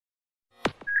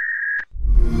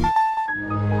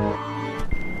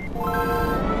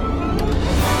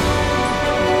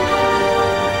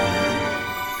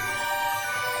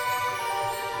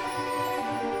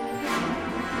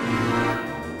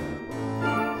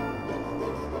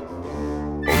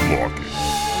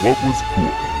What Was Cool,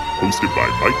 hosted by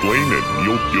Mike Lane and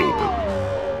Neil Gilbert.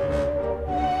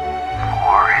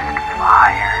 Forest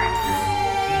fires,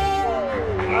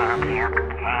 GameCube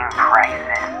game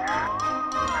prices,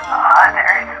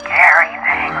 other scary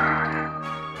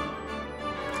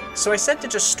things. So I said to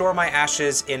just store my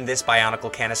ashes in this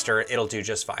Bionicle canister. It'll do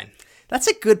just fine. That's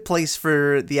a good place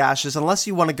for the ashes, unless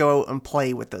you want to go out and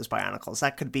play with those Bionicles.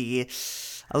 That could be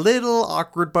a little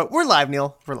awkward, but we're live,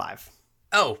 Neil. We're live.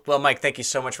 Oh, well, Mike, thank you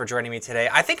so much for joining me today.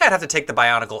 I think I'd have to take the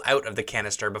Bionicle out of the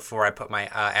canister before I put my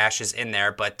ashes in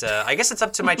there, but I guess it's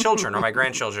up to my children or my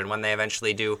grandchildren when they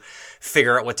eventually do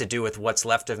figure out what to do with what's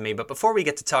left of me. But before we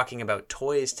get to talking about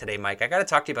toys today, Mike, I got to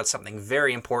talk to you about something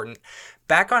very important.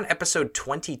 Back on episode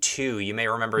 22, you may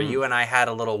remember you and I had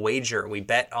a little wager. We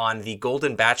bet on the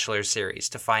Golden Bachelor series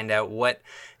to find out what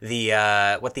the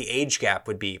age gap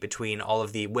would be between all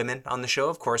of the women on the show.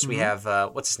 Of course, we have,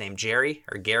 what's his name, Jerry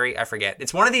or Gary? I forget.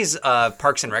 It's one of these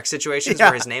Parks and Rec situations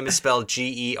where his name is spelled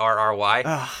Gerry.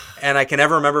 And I can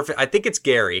never remember I think it's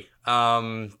Gary.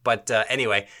 But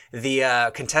anyway,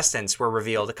 the contestants were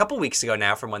revealed a couple weeks ago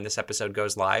now from when this episode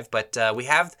goes live. But we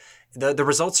have the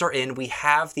results are in. We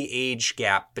have the age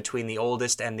gap between the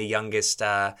oldest and the youngest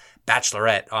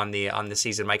bachelorette on the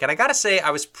season, Mike. And I gotta say,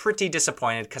 I was pretty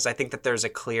disappointed because I think that there's a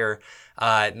clear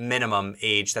minimum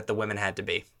age that the women had to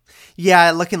be.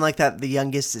 Yeah, looking like that. The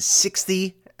youngest is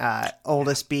 60.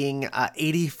 Oldest being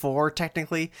 84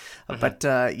 technically. But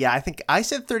yeah, I think I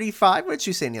said 35. What did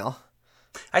you say, Neil?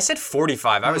 I said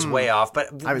 45. I was way off,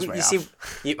 but I was way off. See,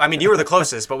 you were the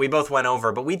closest, but we both went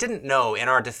over. But we didn't know, in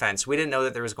our defense, we didn't know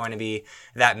that there was going to be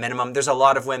that minimum. There's a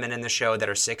lot of women in the show that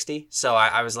are 60. So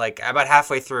I was like, about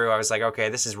halfway through, I was like, okay,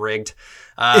 this is rigged.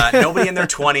 Nobody in their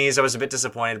 20s. I was a bit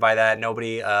disappointed by that.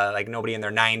 Nobody in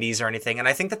their 90s or anything. And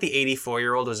I think that the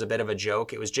 84-year-old was a bit of a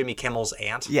joke. It was Jimmy Kimmel's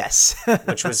aunt. Yes.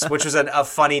 which was a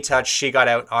funny touch. She got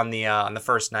out on the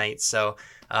first night. So.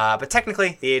 But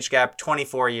technically, the age gap,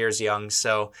 24 years young.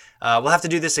 So we'll have to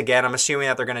do this again. I'm assuming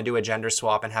that they're going to do a gender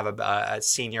swap and have a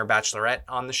senior bachelorette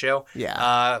on the show.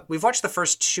 Yeah. We've watched the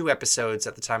first 2 episodes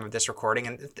at the time of this recording,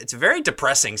 and it's a very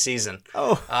depressing season.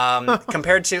 Oh.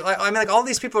 Compared to, all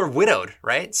these people are widowed,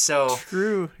 right? So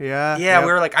True. Yeah. Yeah, Yep.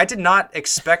 we were like, I did not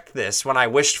expect this when I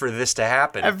wished for this to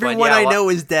happen. Everyone I know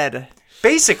is dead.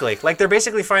 Basically, they're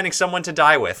basically finding someone to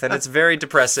die with, and it's very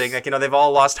depressing. They've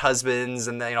all lost husbands,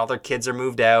 and all their kids are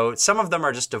moved out. Some of them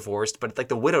are just divorced, but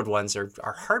the widowed ones are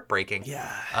heartbreaking.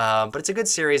 Yeah. But it's a good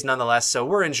series nonetheless, so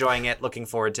we're enjoying it. Looking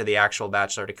forward to the actual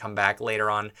Bachelor to come back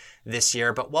later on this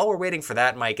year. But while we're waiting for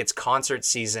that, Mike, it's concert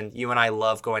season. You and I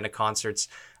love going to concerts.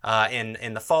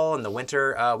 In the fall and the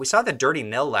winter. We saw the Dirty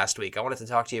Nil last week. I wanted to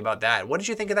talk to you about that. What did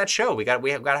you think of that show? We have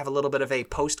got to have a little bit of a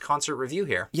post-concert review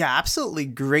here. Yeah, absolutely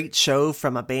great show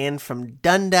from a band from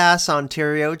Dundas,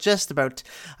 Ontario, just about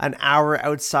an hour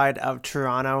outside of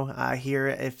Toronto. Here,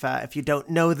 if you don't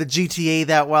know the GTA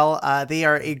that well, they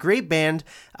are a great band.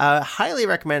 Highly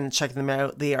recommend checking them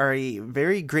out. They are a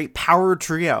very great power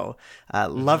trio.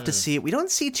 Love to see it. We don't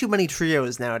see too many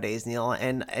trios nowadays, Neil,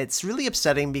 and it's really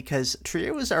upsetting because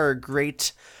trios are a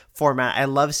great format. I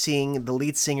love seeing the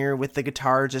lead singer with the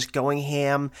guitar just going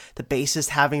ham, the bassist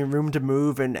having room to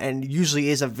move, and usually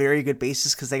is a very good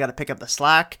bassist because they got to pick up the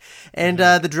slack, and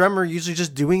the drummer usually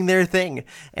just doing their thing.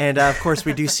 And of course,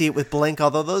 we do see it with Blink,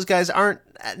 although those guys aren't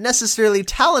necessarily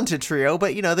talented trio,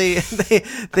 but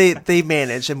they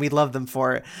manage, and we love them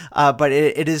for it. But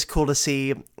it is cool to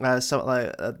see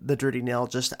the Dirty Nil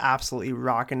just absolutely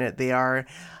rocking it. They are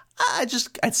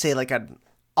I'd say like an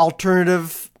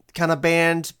alternative kind of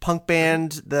band, punk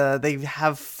band. They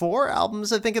have 4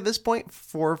 albums, I think, at this point,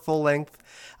 4 full-length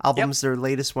albums. Yep. Their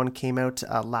latest one came out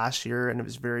last year, and it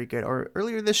was very good. Or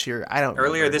earlier this year, I don't know.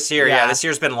 Earlier this year, yeah. This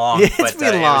year's been long. Yeah, it's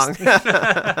been long.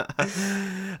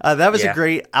 That was Yeah. a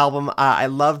great album. I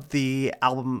loved the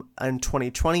album in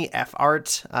 2020, F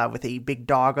Art, with a big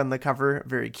dog on the cover.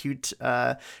 Very cute,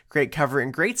 great cover,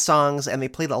 and great songs. And they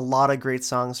played a lot of great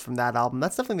songs from that album.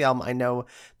 That's definitely the album I know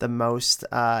the most.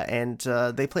 And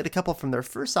they played a couple from their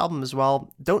first album as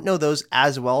well. Don't know those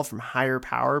as well from Higher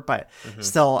Power, but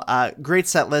still, great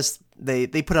set list. They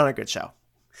put on a good show.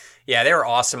 Yeah, they were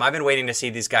awesome. I've been waiting to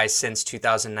see these guys since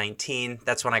 2019.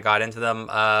 That's when I got into them.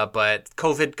 But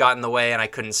COVID got in the way, and I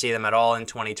couldn't see them at all in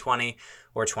 2020.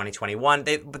 or 2021.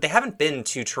 But they haven't been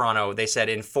to Toronto, they said,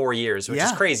 in 4 years, which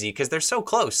is crazy because they're so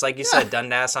close. Like you said,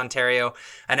 Dundas, Ontario,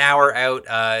 an hour out.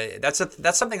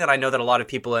 That's something that I know that a lot of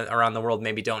people around the world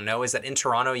maybe don't know, is that in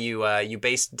Toronto you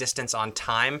base distance on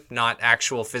time, not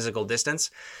actual physical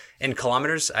distance. In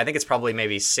kilometers, I think it's probably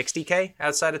maybe 60K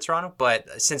outside of Toronto.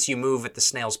 But since you move at the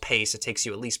snail's pace, it takes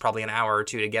you at least probably an hour or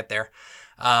two to get there.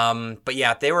 But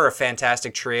yeah, they were a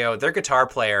fantastic trio. Their guitar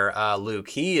player, Luke,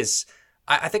 he is...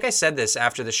 I think I said this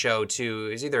after the show too.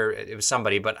 It was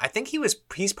somebody, but I think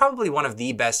he's probably one of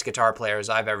the best guitar players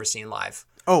I've ever seen live.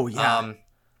 Oh, yeah.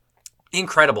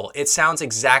 Incredible. It sounds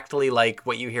exactly like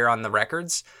what you hear on the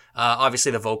records.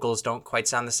 Obviously, the vocals don't quite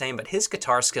sound the same, but his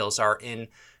guitar skills are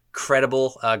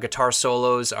incredible. Guitar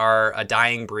solos are a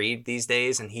dying breed these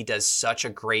days, and he does such a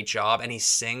great job, and he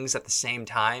sings at the same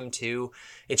time too.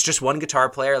 It's just one guitar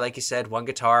player, like you said, one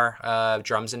guitar,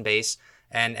 drums and bass,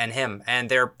 and him, and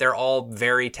they're all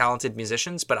very talented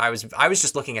musicians. But I was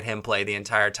just looking at him play the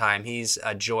entire time. He's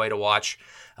a joy to watch.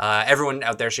 Everyone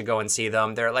out there should go and see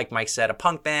them. They're, like Mike said, a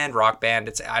punk band, rock band.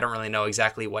 I don't really know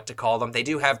exactly what to call them. They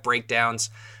do have breakdowns,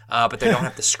 but they don't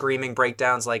have the screaming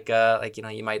breakdowns like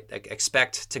you might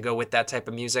expect to go with that type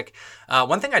of music.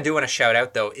 One thing I do want to shout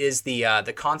out though is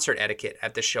the concert etiquette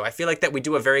at this show. I feel like that we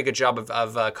do a very good job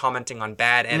of commenting on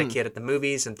bad etiquette at the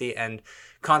movies and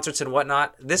concerts and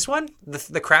whatnot. This one,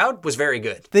 the crowd was very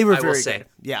good. They were I very will say. good.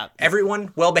 Yeah.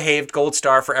 Everyone well behaved. Gold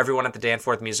star for everyone at the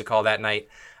Danforth Music Hall that night.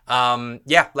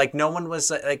 Like no one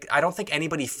was like, I don't think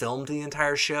anybody filmed the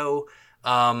entire show.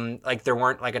 Like there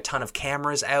weren't like a ton of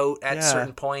cameras out at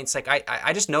certain points. Like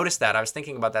I just noticed that. I was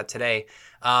thinking about that today.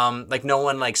 Like no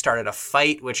one like started a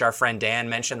fight, which our friend Dan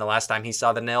mentioned the last time he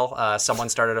saw the nil. Someone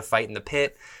started a fight in the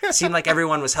pit. It seemed like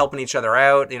everyone was helping each other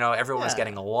out. Everyone was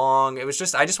getting along. It was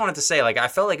just, I just wanted to say, like, I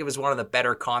felt like it was one of the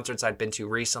better concerts I'd been to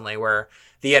recently where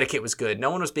the etiquette was good. No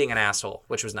one was being an asshole,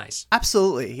 which was nice.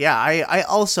 Absolutely. Yeah. I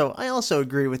also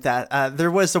agree with that.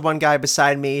 There was the one guy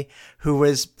beside me who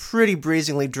was pretty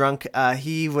brazenly drunk.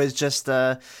 He was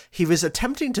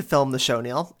attempting to film the show,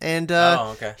 Neil. And,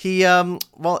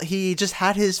 he just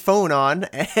had his phone on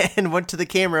and went to the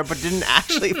camera, but didn't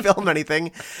actually film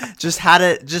anything. Just had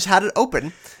it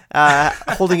open,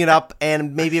 holding it up.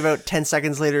 And maybe about 10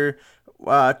 seconds later,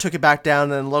 took it back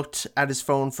down and looked at his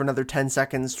phone for another 10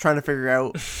 seconds, trying to figure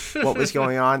out what was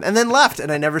going on, and then left.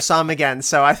 And I never saw him again.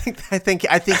 So I think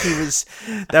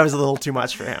that was a little too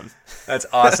much for him. That's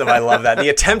awesome. I love that. The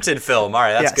attempted film. All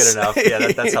right, that's good enough.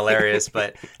 Yeah, that's hilarious.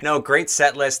 But no, great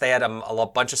set list. They had a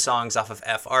bunch of songs off of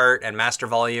F Art and Master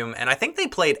Volume, and I think they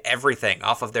played everything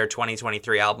off of their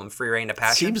 2023 album, Free Reign to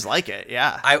Passion. Seems like it.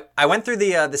 Yeah. I went through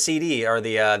the CD or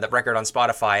the record on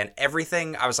Spotify, and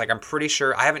everything. I was like, I'm pretty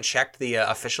sure. I haven't checked the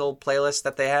official playlist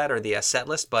that they had or the set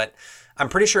list, but I'm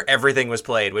pretty sure everything was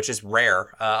played, which is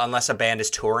rare, unless a band is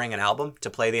touring an album to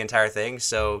play the entire thing.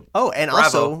 So, and bravo.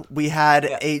 Also we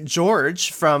had a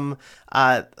George from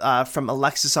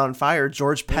Alexis on Fire,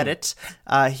 George Pettit.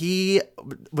 He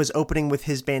was opening with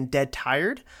his band Dead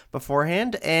Tired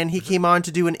beforehand, and he came on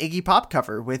to do an Iggy Pop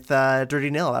cover with Dirty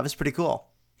Nil. That was pretty cool.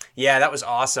 Yeah, that was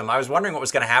awesome. I was wondering what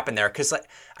was going to happen there because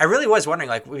I really was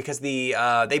wondering because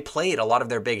they played a lot of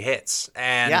their big hits,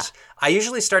 and I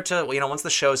usually start to once the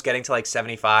show's getting to like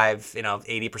 75,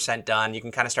 80% done, you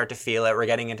can kind of start to feel it. We're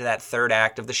getting into that third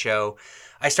act of the show.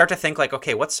 I start to think like,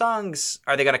 okay, what songs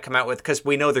are they going to come out with? Because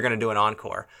we know they're going to do an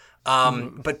encore.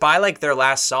 But by like their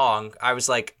last song, I was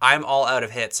like, I'm all out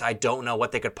of hits. I don't know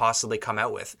what they could possibly come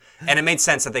out with. And it made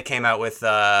sense that they came out with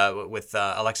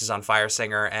Alexis on Fire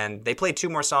singer, and they played 2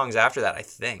 more songs after that, I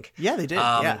think. Yeah, they did.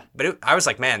 But I was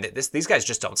like, man, these guys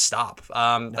just don't stop.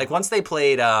 Like once they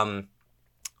played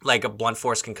like a Blunt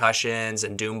Force Concussions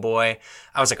and Doom Boy,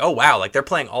 I was like, oh wow, like they're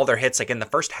playing all their hits like in the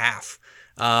first half.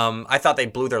 I thought they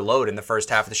blew their load in the first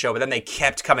half of the show, but then they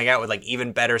kept coming out with like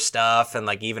even better stuff and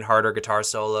like even harder guitar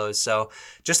solos. So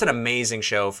just an amazing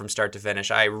show from start to finish.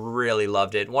 I really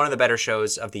loved it. One of the better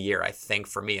shows of the year, I think,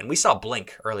 for me. And we saw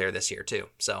Blink earlier this year too.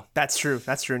 So That's true,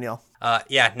 Neil.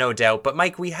 Yeah, no doubt. But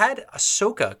Mike, we had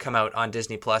Ahsoka come out on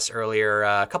Disney Plus earlier,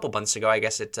 a couple months ago. I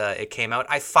guess it came out.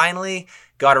 I finally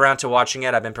got around to watching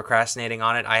it. I've been procrastinating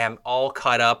on it. I am all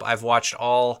caught up. I've watched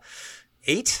all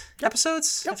 8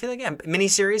 episodes. Yep. I feel like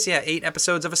miniseries. 8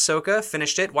 episodes of Ahsoka.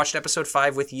 Finished it. Watched episode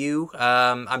 5 with you.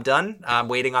 I'm done. I'm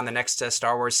waiting on the next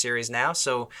Star Wars series now.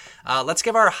 So let's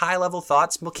give our high level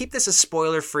thoughts. We'll keep this as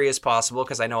spoiler free as possible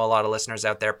because I know a lot of listeners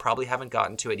out there probably haven't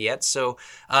gotten to it yet. So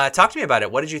talk to me about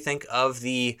it. What did you think of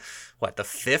the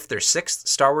 5th or 6th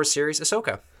Star Wars series,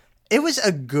 Ahsoka? It was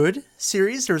a good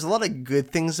series. There was a lot of good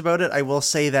things about it. I will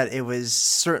say that it was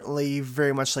certainly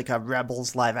very much like a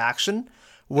Rebels live action,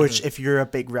 which if you're a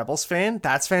big Rebels fan,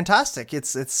 that's fantastic.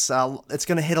 It's going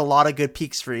to hit a lot of good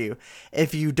peaks for you.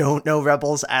 If you don't know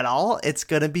Rebels at all, it's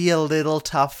going to be a little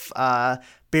tough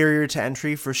barrier to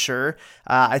entry for sure.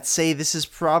 I'd say this is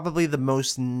probably the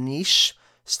most niche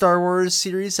Star Wars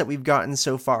series that we've gotten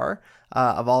so far.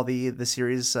 Of all the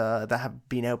series that have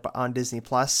been out on Disney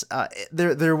Plus,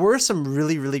 there were some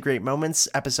really, really great moments.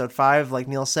 Episode 5, like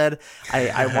Neil said,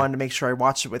 I wanted to make sure I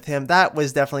watched it with him. That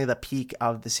was definitely the peak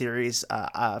of the series.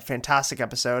 A fantastic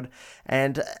episode,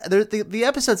 and the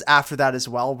episodes after that as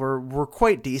well were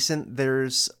quite decent.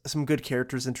 There's some good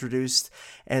characters introduced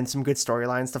and some good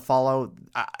storylines to follow.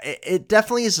 It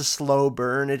definitely is a slow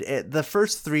burn. The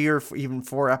first 3 or even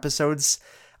 4 episodes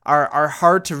are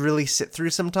hard to really sit through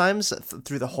sometimes,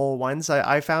 through the whole ones,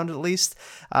 I found at least.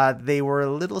 They were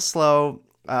a little slow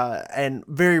and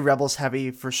very Rebels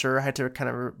heavy for sure. I had to kind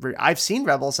of... I've seen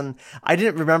Rebels and I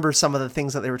didn't remember some of the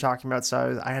things that they were talking about,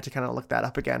 so I had to kind of look that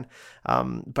up again.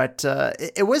 But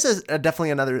it was definitely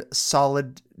another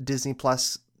solid Disney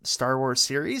Plus Star Wars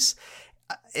series.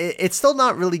 It's still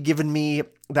not really given me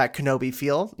that Kenobi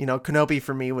feel. You know, Kenobi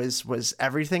for me was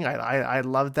everything. I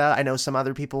loved that. I know some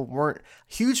other people weren't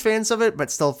huge fans of it, but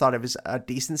still thought it was a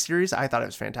decent series. I thought it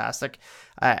was fantastic.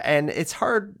 And it's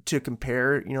hard to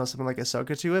compare, you know, something like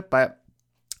Ahsoka to it, but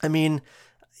I mean,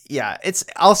 yeah, it's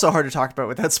also hard to talk about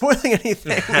without spoiling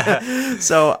anything.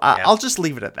 So I'll just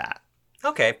leave it at that.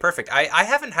 Okay, perfect. I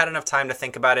haven't had enough time to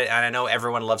think about it, and I know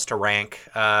everyone loves to rank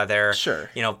their,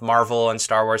 you know, Marvel and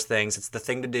Star Wars things. It's the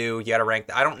thing to do. You got to rank.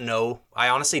 I don't know. I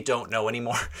honestly don't know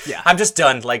anymore. Yeah. I'm just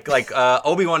done. Like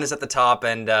Obi-Wan is at the top,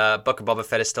 and Book of Boba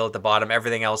Fett is still at the bottom.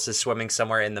 Everything else is swimming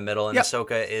somewhere in the middle, and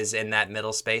Ahsoka is in that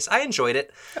middle space. I enjoyed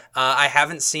it. I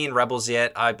haven't seen Rebels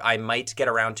yet. I might get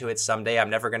around to it someday.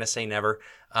 I'm never going to say never.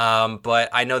 But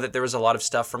I know that there was a lot of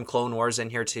stuff from Clone Wars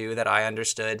in here, too, that I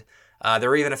understood.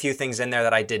 There were even a few things in there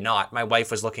that I did not. My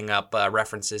wife was looking up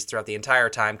references throughout the entire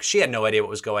time because she had no idea what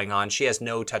was going on. She has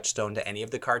no touchstone to any of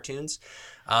the cartoons.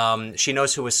 She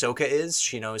knows who Ahsoka is.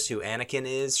 She knows who Anakin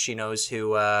is. She knows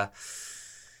who...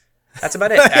 That's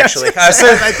about it, actually.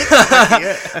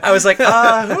 I was like,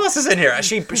 who else is in here?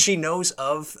 She knows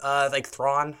of like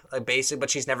Thrawn, basically, but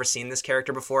she's never seen this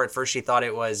character before. At first, she thought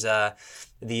it was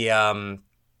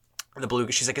the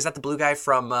blue. She's like, is that the blue guy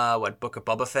from Book of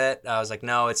Boba Fett? I was like,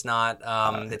 no, it's not.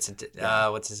 It's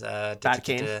what's his Bad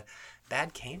Kane.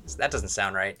 Bad Kane? That doesn't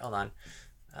sound right. Hold on.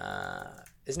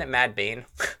 Isn't it Mad Bane?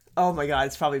 Oh my God,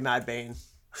 it's probably Mad Bane.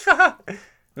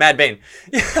 Mad Bane.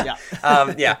 Yeah.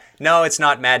 Yeah. No, it's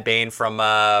not Mad Bane from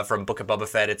Book of Boba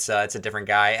Fett. It's a different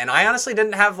guy. And I honestly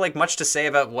didn't have like much to say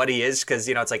about what he is because,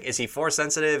 you know, it's like, is he Force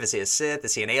sensitive? Is he a Sith?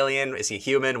 Is he an alien? Is he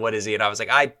human? What is he? And I was like,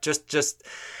 I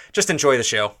just enjoy the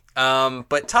show.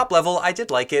 But top level, I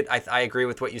did like it. I agree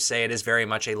with what you say. It is very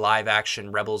much a live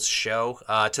action Rebels show,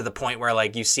 to the point where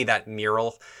like you see that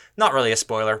mural, not really a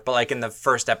spoiler, but like in the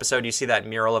first episode, you see that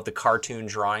mural of the cartoon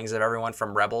drawings of everyone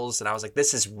from Rebels. And I was like,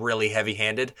 this is really heavy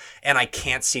handed. And I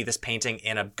can't see this painting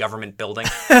in a government building,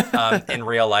 in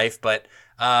real life. But,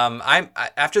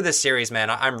 after this series, man,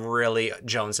 I'm really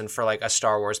jonesing for like a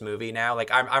Star Wars movie now. Like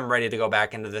I'm ready to go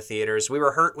back into the theaters. We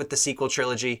were hurt with the sequel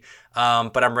trilogy,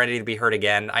 but I'm ready to be hurt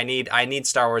again. I need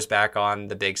Star Wars back on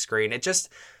the big screen.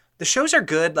 The shows are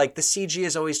good. Like the CG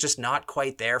is always just not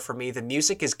quite there for me. The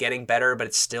music is getting better, but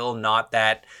it's still not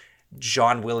that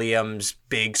John Williams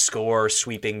big score,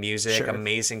 sweeping music,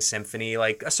 amazing symphony.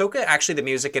 Like Ahsoka, actually the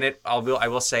music in it, I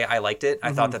will say I liked it.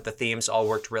 I thought that the themes all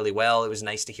worked really well. It was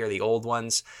nice to hear the old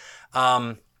ones.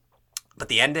 But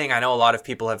the ending, I know a lot of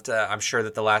people have I'm sure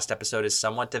that the last episode is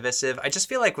somewhat divisive. I just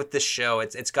feel like with this show,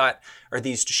 it's got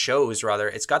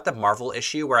the Marvel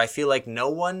issue where I feel like no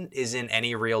one is in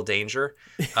any real danger,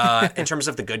 in terms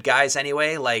of the good guys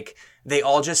anyway. Like they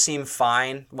all just seem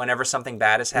fine whenever something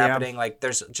bad is happening. Like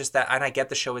there's just that, and I get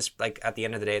the show is like, at the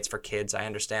end of the day, it's for kids. I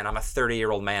understand. I'm a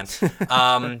 30-year-old man.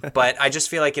 But I just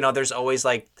feel like, you know, there's always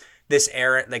like this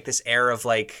air of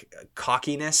like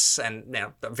cockiness and, you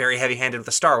know, very heavy-handed with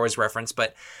the Star Wars reference,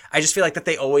 but I just feel like that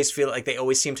they always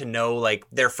seem to know, like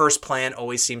their first plan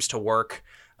always seems to work.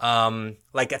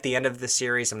 Like at the end of the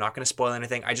series, I'm not going to spoil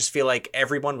anything. I just feel like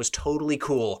everyone was totally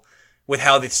cool with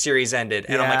how the series ended.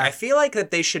 And I'm like, I feel like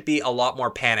that they should be a lot more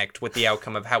panicked with the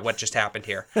outcome of what just happened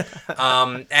here.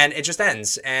 And it just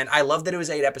ends. And I love that it was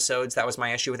 8 episodes. That was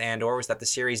my issue with Andor, was that the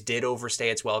series did overstay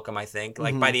its welcome, I think.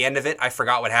 Like by the end of it, I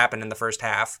forgot what happened in the first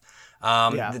half.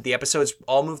 The episodes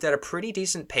all moved at a pretty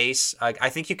decent pace. I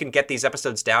think you can get these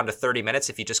episodes down to 30 minutes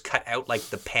if you just cut out like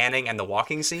the panning and the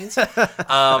walking scenes.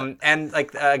 And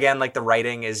like again, like the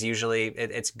writing is usually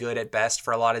it's good at best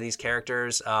for a lot of these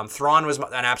characters. Thrawn was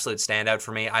an absolute standout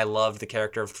for me. I loved the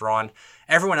character of Thrawn.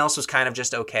 Everyone else was kind of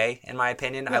just okay, in my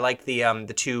opinion. I like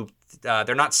the two.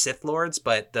 They're not Sith Lords,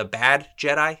 but the bad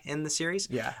Jedi in the series.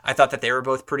 Yeah, I thought that they were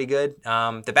both pretty good.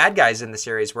 The bad guys in the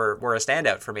series were a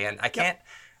standout for me, and I can't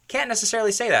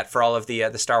necessarily say that for all of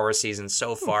the Star Wars seasons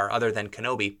so far, other than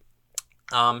Kenobi.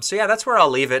 So yeah, that's where I'll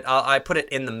leave it. I put it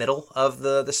in the middle of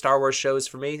the Star Wars shows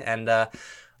for me, and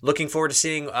looking forward to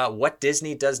seeing what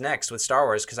Disney does next with Star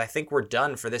Wars, because I think we're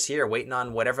done for this year, waiting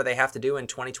on whatever they have to do in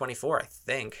 2024, I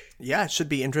think. Yeah, it should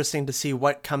be interesting to see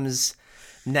what comes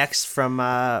next from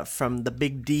the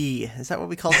Big D. Is that what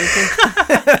we call Disney?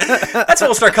 That's what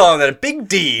we'll start calling it, a Big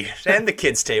D and the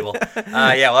kids table.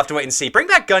 Yeah, we'll have to wait and see. Bring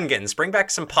back Gungans. Bring back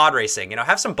some pod racing.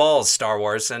 Have some balls, Star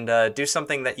Wars, and do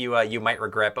something that you might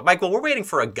regret. But Michael, we're waiting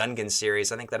for a Gungan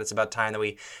series. I think that it's about time that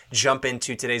we jump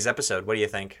into today's episode. What do you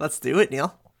think? Let's do it,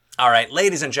 Neil. All right,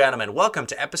 ladies and gentlemen, welcome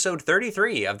to episode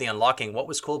 33 of the Unlocking What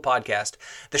Was Cool podcast,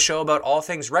 the show about all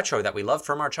things retro that we loved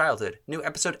from our childhood. New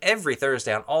episode every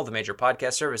Thursday on all the major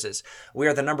podcast services. We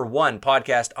are the #1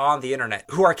 podcast on the internet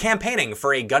who are campaigning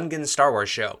for a Gungan Star Wars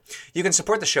show. You can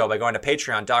support the show by going to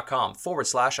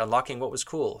patreon.com/Unlocking What Was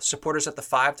Cool. Supporters at the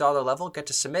 $5 level get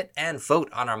to submit and vote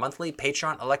on our monthly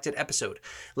Patreon elected episode.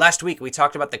 Last week, we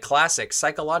talked about the classic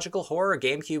psychological horror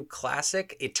GameCube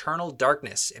classic Eternal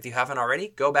Darkness. If you haven't already,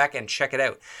 go back and check it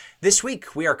out. This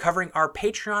week, we are covering our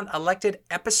Patreon elected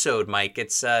episode, Mike.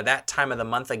 It's that time of the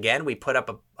month again. We put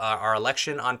up our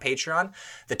election on Patreon.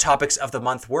 The topics of the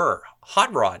month were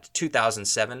Hot Rod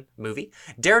 2007 movie,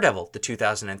 Daredevil the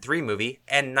 2003 movie,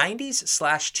 and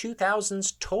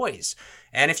 90s/2000s toys.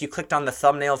 And if you clicked on the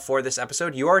thumbnail for this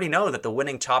episode, you already know that the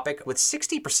winning topic with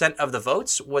 60% of the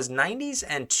votes was 90s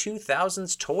and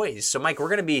 2000s toys. So Mike, we're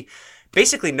going to be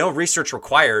basically no research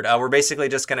required. We're basically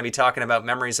just going to be talking about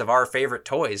memories of our favorite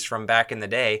toys from back in the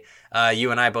day.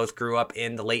 You and I both grew up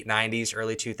in the late 90s,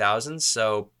 early 2000s.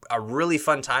 So a really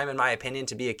fun time, in my opinion,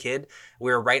 to be a kid.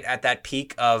 We were right at that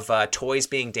peak of toys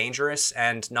being dangerous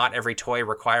and not every toy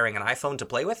requiring an iPhone to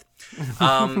play with.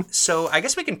 So I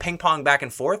guess we can ping pong back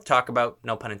and forth, talk about,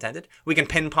 no pun intended, we can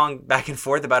ping pong back and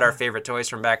forth about our favorite toys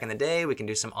from back in the day. We can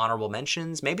do some honorable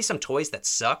mentions, maybe some toys that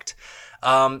sucked.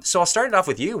 So I'll start it off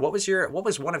with you. What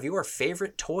was one of your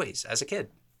favorite toys as a kid?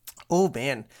 Oh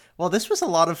man, well, this was a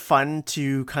lot of fun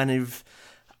to kind of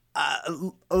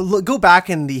go back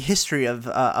in the history of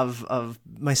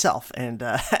myself and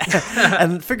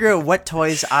and figure out what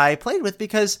toys I played with,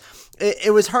 because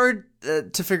it was hard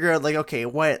to figure out, like, okay,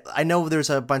 what I know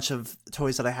there's a bunch of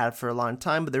toys that I had for a long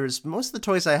time, but there was most of the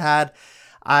toys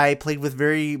I played with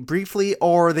very briefly,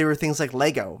 or they were things like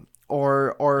Lego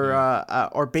or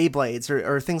Beyblades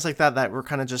or things like that were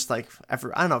kind of just like I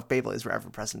don't know if Beyblades were ever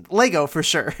present. Lego for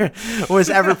sure was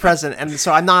ever present, and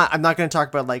so I'm not going to talk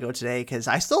about Lego today because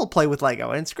I still play with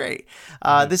Lego and it's great.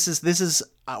 This is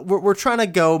we're trying to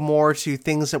go more to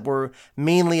things that were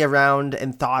mainly around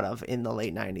and thought of in the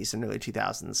late 90s and early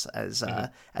 2000s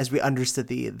as we understood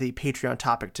the Patreon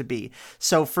topic to be.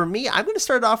 So for me, I'm going to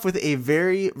start off with a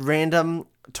very random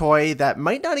toy that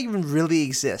might not even really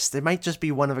exist. It might just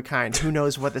be one of a kind. Who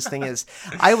knows what this thing is?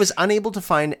 I was unable to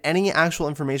find any actual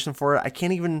information for it. I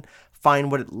can't even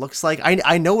find what it looks like.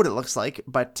 I know what it looks like,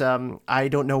 but I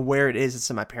don't know where it is. It's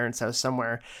in my parents' house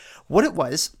somewhere. What it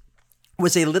was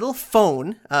a little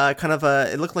phone,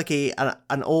 it looked like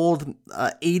an old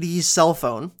 80s cell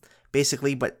phone,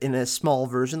 basically, but in a small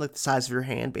version, like the size of your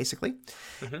hand, basically.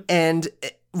 Mm-hmm. And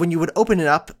when you would open it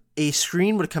up, a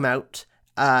screen would come out,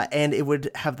 and it would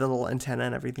have the little antenna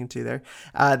and everything too there.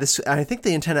 I think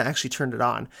the antenna actually turned it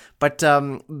on, but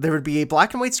there would be a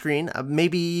black and white screen,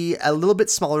 maybe a little bit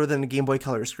smaller than a Game Boy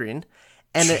Color screen.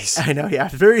 And I know, yeah,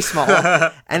 very small.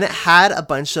 And it had a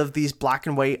bunch of these black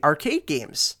and white arcade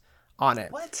games on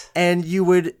it. What? And you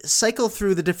would cycle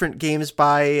through the different games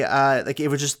by, it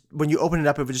would just, when you open it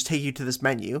up, it would just take you to this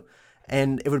menu.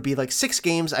 And it would be like 6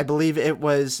 games. I believe it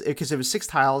was, because it was 6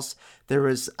 tiles. There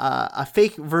was a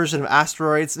fake version of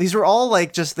Asteroids. These were all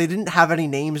like they didn't have any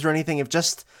names or anything. You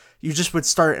just would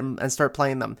start and start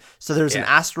playing them. So there was an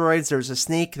Asteroids, there was a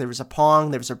Snake, there was a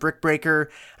Pong, there was a Brick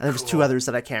Breaker, and there was 2 others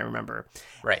that I can't remember.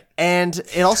 Right. And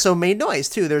it also made noise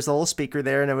too. There's a little speaker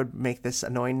there, and it would make this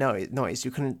annoying noise.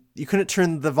 You couldn't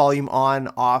turn the volume on,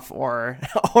 off, or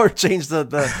change the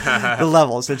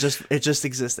levels. It just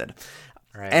existed.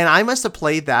 Right. And I must have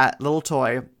played that little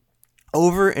toy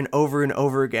over and over and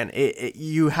over again.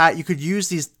 You could use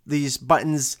these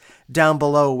buttons down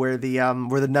below where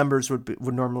the numbers would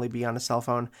normally be on a cell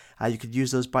phone. You could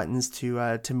use those buttons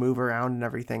to move around and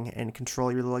everything and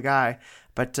control your little guy.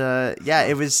 But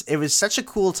it was such a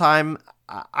cool time.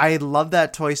 I love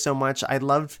that toy so much. I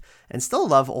loved and still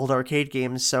love old arcade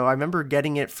games. So I remember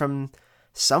getting it from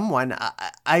someone.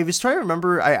 I was trying to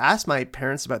remember. I asked my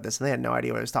parents about this and they had no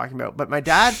idea what I was talking about. But my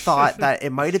dad thought that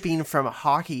it might have been from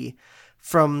hockey.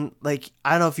 From like,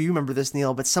 I don't know if you remember this,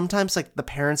 Neil, but sometimes like the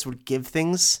parents would give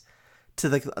things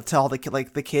to all the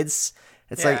kids.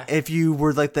 It's like if you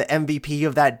were like the MVP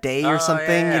of that day or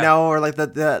something, you know, or like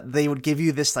they would give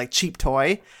you this like cheap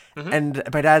toy. Mm-hmm. And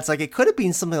my dad's like, it could have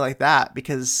been something like that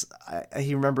because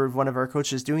he remembered one of our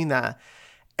coaches doing that.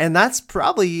 And that's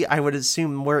probably, I would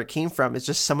assume, where it came from. It's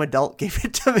just some adult gave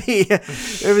it to me.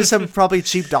 It was some probably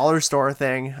cheap dollar store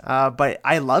thing, but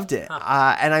I loved it.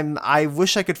 And I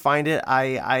wish I could find it.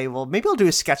 I will, maybe I'll do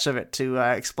a sketch of it to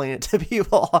explain it to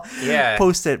people. Yeah.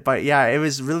 Post it. But yeah, it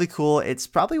was really cool. It's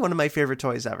probably one of my favorite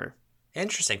toys ever.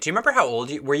 Interesting. Do you remember how old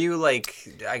you were? You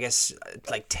like, I guess,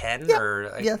 like 10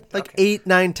 or like, 8,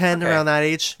 9, 10 around that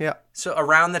age. Yeah. So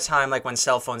around the time like when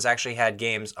cell phones actually had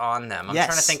games on them. I'm trying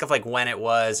to think of like when it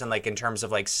was and like in terms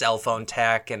of like cell phone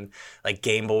tech and like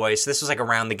Game Boy. So this was like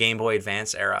around the Game Boy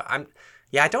Advance era.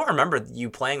 I don't remember you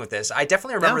playing with this. I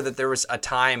definitely remember that there was a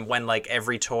time when like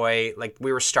every toy, like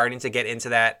we were starting to get into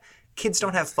that. Kids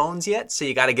don't have phones yet, so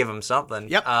you got to give them something.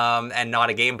 Yep. And not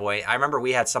a Game Boy. I remember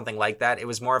we had something like that. It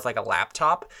was more of like a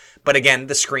laptop, but again,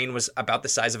 the screen was about the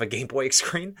size of a Game Boy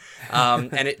screen,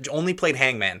 and it only played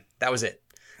Hangman. That was it.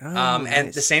 Nice.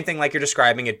 And the same thing like you're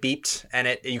describing, it beeped,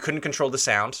 and you couldn't control the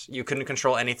sound. You couldn't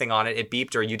control anything on it. It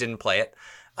beeped, or you didn't play it.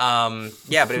 But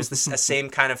it was the same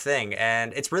kind of thing.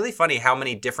 And it's really funny how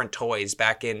many different toys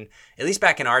at least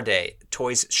back in our day,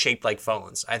 toys shaped like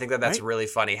phones. I think that's really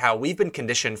funny how we've been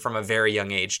conditioned from a very young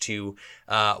age to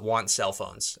want cell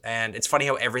phones. And it's funny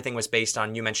how everything was based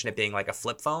on, you mentioned it being like a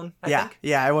flip phone, I think?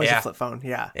 Yeah, it was a flip phone,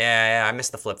 Yeah, I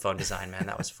missed the flip phone design, man.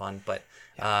 That was fun. But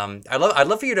I'd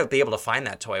love for you to be able to find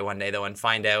that toy one day though and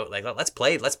find out like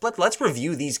let's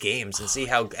review these games and see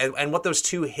how and what those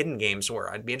 2 hidden games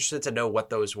were. I'd be interested to know what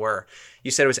those were.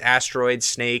 You said it was Asteroid,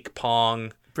 Snake,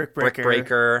 Pong, Brick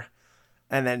Breaker.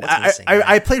 And then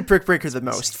I played Brick Breaker the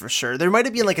most for sure. There might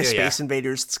have been like a Space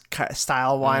Invaders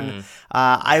style one.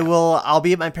 I'll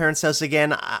be at my parents' house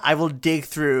again. I will dig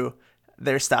through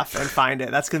their stuff and find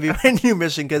it. That's gonna be my new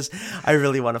mission because I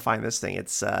really want to find this thing.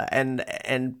 It's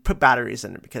and put batteries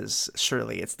in it because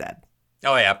surely it's dead.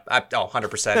 Oh yeah,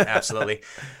 100%, absolutely.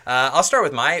 I'll start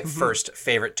with my first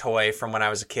favorite toy from when I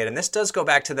was a kid, and this does go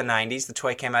back to the 90s. The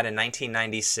toy came out in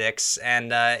 1996,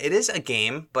 and it is a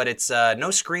game, but it's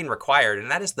no screen required, and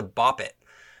that is the Bop It.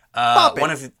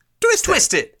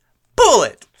 Twist It, Pull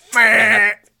It.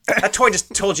 That toy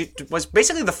just told you, was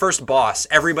basically the first boss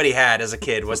everybody had as a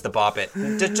kid was the Bop It.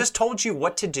 Just told you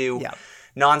what to do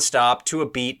nonstop to a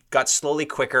beat, got slowly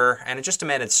quicker, and it just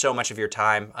demanded so much of your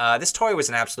time. This toy was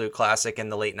an absolute classic in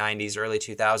the late 90s, early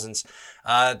 2000s.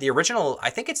 The original, I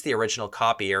think it's the original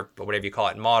copy or whatever you call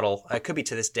it, model. It could be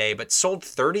to this day, but sold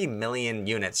 30 million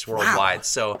units worldwide. Wow.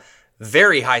 So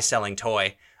very high selling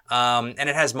toy. And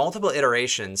it has multiple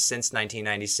iterations since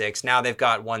 1996. Now they've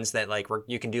got ones that like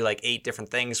you can do like 8 different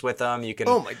things with them. You can.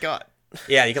 Oh my god.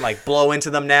 Yeah, you can like blow into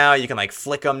them now. You can like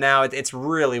flick them now. It's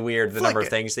really weird the number of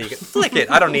things that you can flick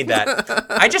it. I don't need that.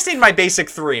 I just need my basic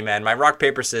 3, man. My rock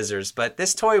paper scissors. But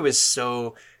this toy was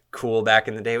so cool back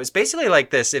in the day. It was basically like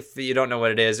this. If you don't know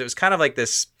what it is, it was kind of like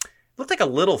this. It looked like a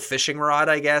little fishing rod,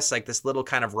 I guess, like this little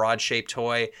kind of rod-shaped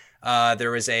toy.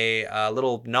 There was a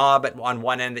little knob on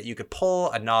one end that you could pull,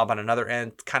 a knob on another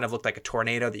end, kind of looked like a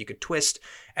tornado that you could twist,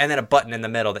 and then a button in the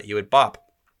middle that you would bop.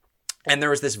 And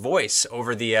there was this voice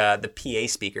over the PA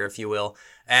speaker, if you will.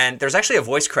 And there's actually a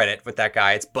voice credit with that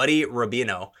guy. It's Buddy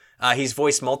Rubino. He's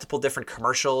voiced multiple different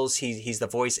commercials. He's the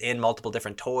voice in multiple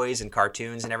different toys and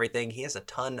cartoons and everything. He has a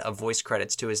ton of voice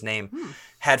credits to his name.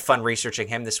 Had fun researching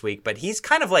him this week. But he's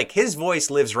kind of like, his voice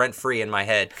lives rent-free in my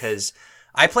head because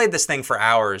I played this thing for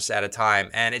hours at a time,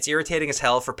 and it's irritating as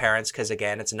hell for parents because,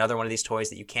 again, it's another one of these toys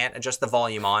that you can't adjust the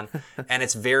volume on, and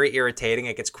it's very irritating.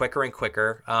 It gets quicker and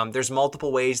quicker. There's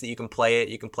multiple ways that you can play it.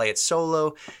 You can play it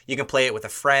solo. You can play it with a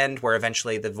friend where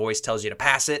eventually the voice tells you to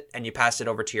pass it, and you pass it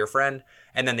over to your friend,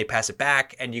 and then they pass it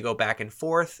back, and you go back and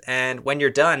forth. And when you're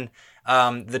done,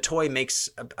 the toy makes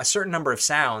a certain number of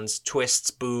sounds,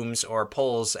 twists, booms, or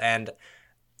pulls, and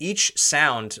each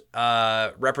sound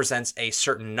represents a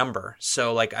certain number.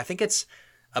 So like I think it's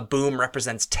a boom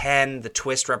represents 10, the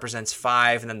twist represents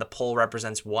 5, and then the pull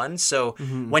represents 1. So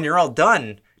when you're all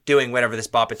done, doing whatever this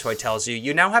Bop It toy tells you.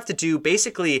 You now have to do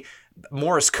basically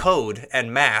Morse code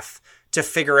and math to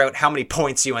figure out how many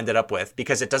points you ended up with,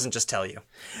 because it doesn't just tell you.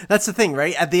 That's the thing,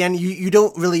 right? At the end, you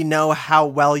don't really know how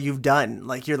well you've done.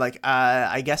 Like, you're like,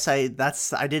 I guess I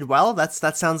did well. That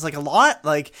sounds like a lot.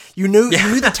 Like, you knew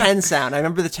the 10 sound. I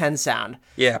remember the 10 sound.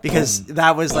 Yeah. Because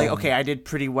that was like, okay, I did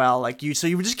pretty well. Like, so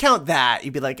you would just count that.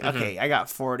 You'd be like, okay, I got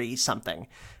 40 something.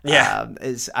 Yeah.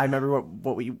 I remember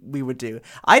what we would do.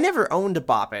 I never owned a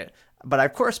Bop It, but I,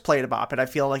 of course, played a Bop It. I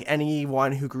feel like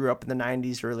anyone who grew up in the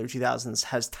 90s or early 2000s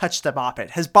has touched a Bop It,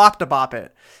 has bopped a Bop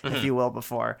It, if you will,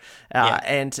 before.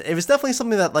 And it was definitely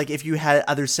something that, like, if you had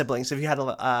other siblings, if you had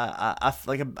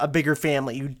a bigger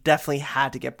family, you definitely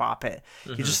had to get Bop It.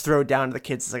 You just throw it down to the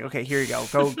kids. It's like, okay, here you go.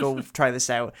 Go try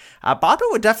this out. Bop It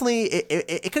would definitely,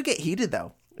 it could get heated,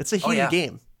 though. It's a heated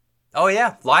game. Oh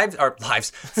yeah,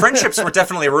 lives. Friendships were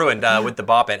definitely ruined with the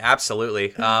Bop It.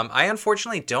 Absolutely. I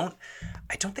unfortunately don't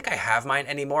think I have mine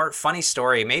anymore. Funny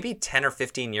story. Maybe 10 or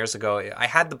 15 years ago, I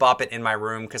had the Bop It in my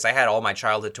room because I had all my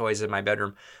childhood toys in my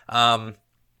bedroom.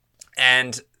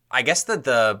 And I guess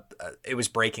it was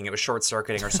breaking. It was short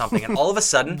circuiting or something. And all of a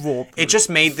sudden, it just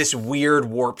made this weird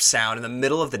warp sound in the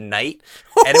middle of the night,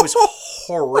 and it was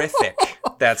horrific.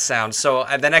 That sound. So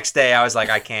the next day, I was like,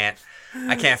 I can't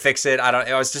fix it.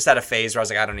 I was just at a phase where I was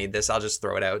like, I don't need this. I'll just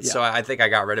throw it out. Yeah. So I think I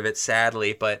got rid of it,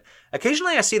 sadly. But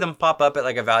occasionally I see them pop up at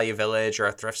like a Value Village or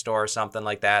a thrift store or something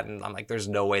like that. And I'm like, there's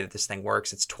no way that this thing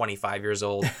works. It's 25 years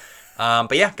old.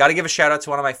 But yeah, got to give a shout out to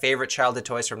one of my favorite childhood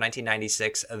toys from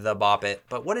 1996, the Bop It.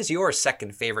 But what is your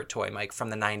second favorite toy, Mike, from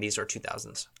the 90s or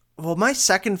 2000s? Well, my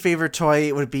second favorite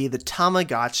toy would be the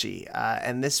Tamagotchi.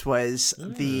 And this was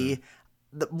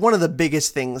one of the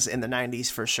biggest things in the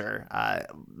 90s for sure.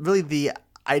 Really the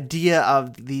idea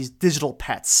of these digital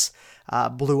pets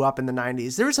blew up in the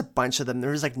 90s. There was a bunch of them.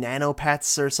 There was like Nano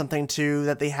Pets or something too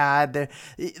that they had.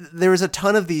 There was a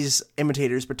ton of these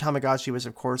imitators, but Tamagotchi was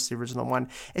of course the original one.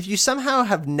 If you somehow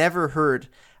have never heard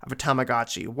of a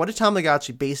Tamagotchi, what a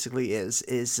Tamagotchi basically is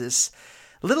this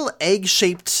little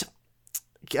egg-shaped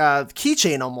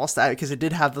keychain almost, because it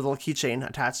did have the little keychain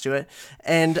attached to it,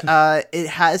 and it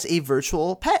has a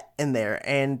virtual pet in there,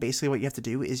 and basically what you have to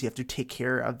do is you have to take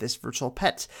care of this virtual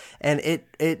pet, and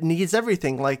it needs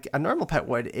everything like a normal pet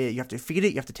would. You have to feed it,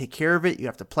 you have to take care of it, you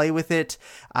have to play with it,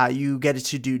 you get it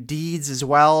to do deeds as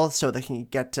well, so they can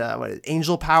get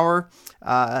angel power,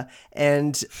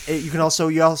 and you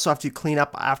also have to clean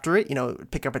up after it,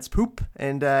 pick up its poop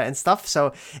and stuff.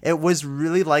 So it was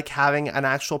really like having an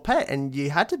actual pet, and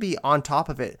you had to be on top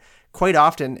of it quite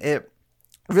often. It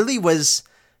really was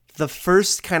the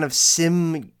first kind of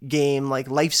sim game, like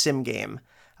life sim game,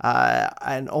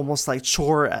 and almost like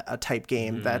chore type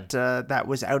game that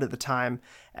was out at the time,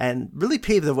 and really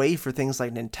paved the way for things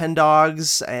like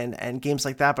Nintendogs and games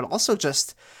like that, but also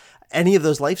just any of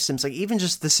those life sims, like even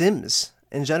just The Sims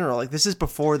in general. Like, this is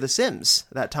before The Sims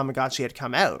that Tamagotchi had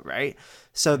come out, right?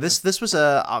 So this was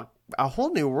a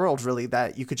whole new world, really,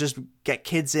 that you could just get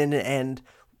kids in, and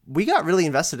we got really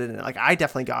invested in it. Like, I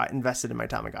definitely got invested in my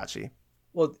Tamagotchi.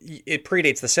 Well, it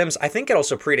predates The Sims. I think it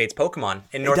also predates Pokemon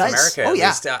in North America. Oh, yeah.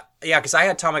 Least. Yeah, because I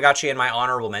had Tamagotchi in my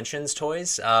honorable mentions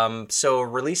toys. So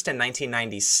released in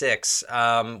 1996,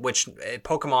 which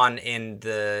Pokemon in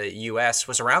the US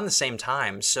was around the same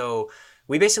time. So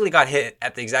we basically got hit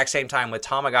at the exact same time with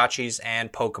Tamagotchis and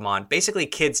Pokemon. Basically,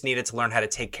 kids needed to learn how to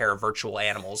take care of virtual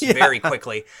animals very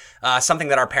quickly. Something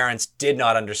that our parents did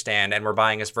not understand and were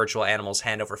buying us virtual animals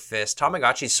hand over fist.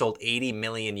 Tamagotchis sold 80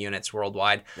 million units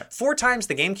worldwide, 4 times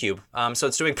the GameCube. So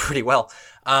it's doing pretty well.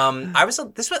 I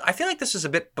feel like this was a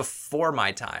bit before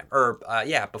my time,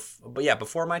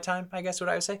 before my time, I guess what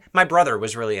I would say. My brother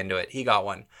was really into it. He got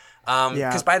one.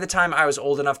 Because by the time I was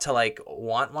old enough to like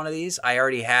want one of these, I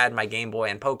already had my Game Boy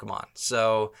and Pokemon.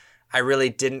 So I really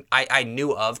didn't. I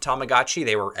knew of Tamagotchi.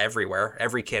 They were everywhere.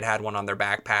 Every kid had one on their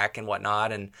backpack and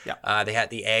whatnot, and they had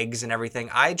the eggs and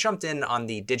everything. I jumped in on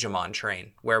the Digimon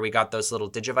train where we got those little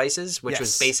Digivices, which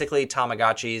was basically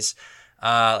Tamagotchis.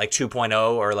 Like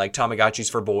 2.0, or like Tamagotchis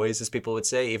for boys, as people would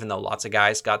say, even though lots of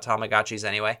guys got Tamagotchis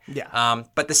anyway. Yeah.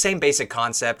 But the same basic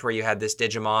concept where you had this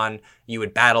Digimon, you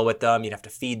would battle with them, you'd have to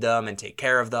feed them and take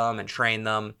care of them and train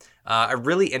them. A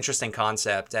really interesting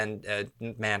concept. And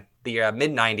man, the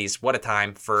mid-90s, what a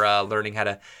time for learning how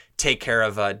to take care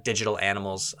of digital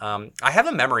animals. I have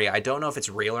a memory, I don't know if it's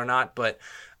real or not, but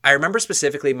I remember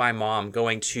specifically my mom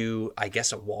going to, I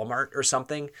guess, a Walmart or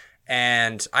something.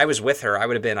 And I was with her. I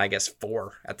would have been, I guess,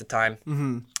 4 at the time.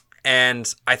 Mm-hmm.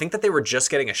 And I think that they were just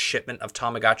getting a shipment of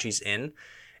Tamagotchis in.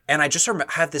 And I just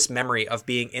have this memory of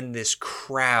being in this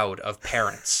crowd of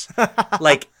parents,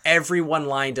 like everyone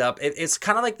lined up. It's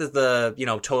kind of like the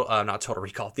not Total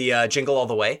Recall, the Jingle All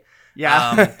the Way.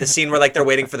 Yeah. The scene where like they're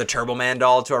waiting for the Turbo Man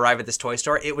doll to arrive at this toy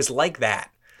store. It was like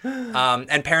that.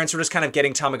 And parents were just kind of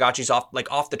getting Tamagotchis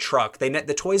off the truck.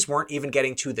 The toys weren't even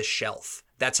getting to the shelf.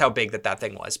 That's how big that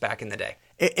thing was back in the day.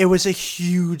 It was a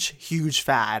huge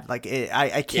fad. Like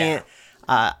I can't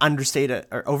understate it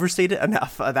or overstate it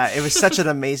enough. That it was such an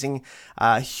amazing,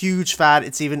 huge fad.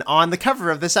 It's even on the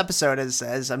cover of this episode,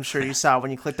 as I'm sure you saw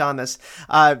when you clicked on this,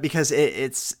 because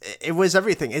it was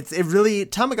everything. It really,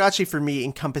 Tamagotchi for me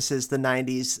encompasses the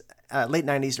 90s. Late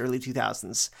 90s, early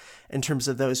 2000s in terms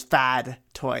of those fad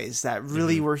toys that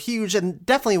really were huge and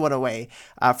definitely went away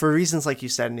for reasons like you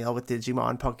said, Neil, with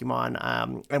Digimon,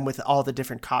 Pokemon, and with all the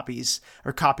different copies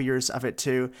or copiers of it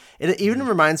too. It even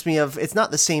reminds me of, it's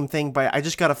not the same thing, but I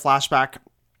just got a flashback,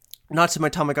 not to my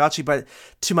Tamagotchi, but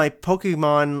to my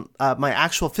Pokemon, my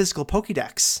actual physical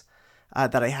Pokédex.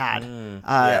 That I had.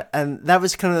 And that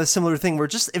was kind of a similar thing where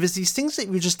it was these things that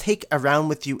you would just take around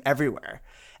with you everywhere.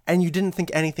 And you didn't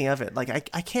think anything of it. Like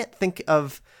I can't think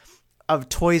of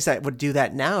toys that would do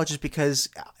that now, just because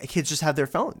kids just have their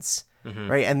phones,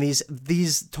 right? And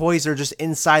these toys are just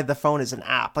inside the phone as an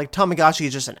app. Like Tamagotchi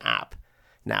is just an app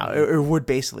now. It would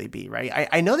basically be, right?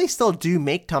 I know they still do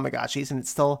make Tamagotchis, and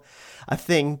it's still a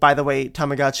thing. By the way,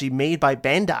 Tamagotchi made by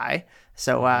Bandai.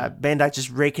 So Bandai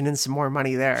just raking in some more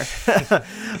money there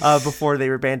before they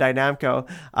were Bandai Namco.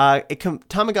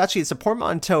 Tamagotchi, it's a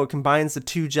portmanteau. It combines the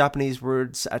two Japanese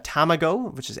words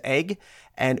tamago, which is egg,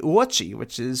 and uochi,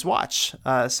 which is watch.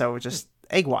 So just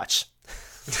egg watch.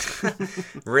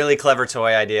 Really clever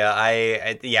toy idea.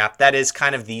 That is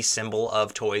kind of the symbol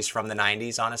of toys from the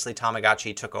 90s. Honestly,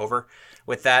 Tamagotchi took over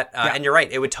with that. And you're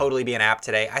right, it would totally be an app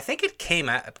today. I think it came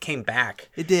back.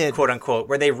 It did. Quote unquote,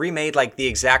 where they remade like the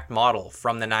exact model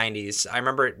from the 90s. I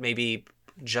remember it maybe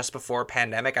just before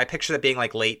pandemic. I picture it being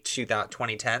like late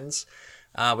 2010s,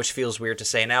 which feels weird to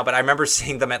say now, but I remember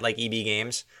seeing them at like EB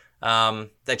Games. Like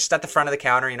just at the front of the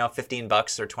counter,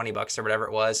 $15 or $20 or whatever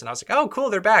it was. And I was like, oh, cool,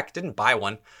 they're back. Didn't buy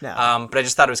one. No. But I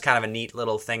just thought it was kind of a neat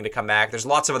little thing to come back. There's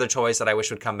lots of other toys that I wish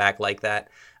would come back like that,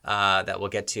 that we'll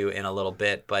get to in a little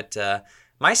bit. But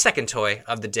my second toy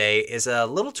of the day is a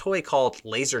little toy called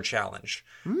Laser Challenge.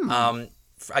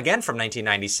 Again, from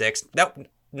 1996.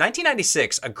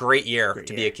 1996, a great year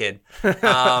to be a kid,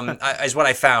 is what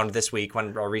I found this week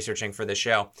when researching for this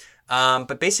show.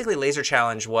 But basically, Laser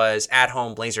Challenge was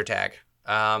at-home laser tag.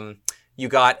 You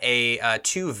got a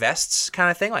 2 vests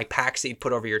kind of thing, like packs that you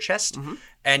put over your chest,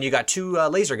 and you got 2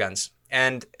 laser guns.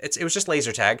 And it was just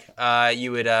laser tag.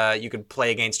 You could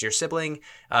play against your sibling.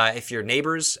 If your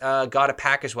neighbors got a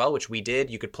pack as well, which we did,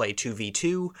 you could play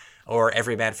 2v2 or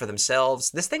every man for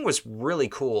themselves. This thing was really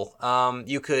cool.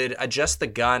 You could adjust the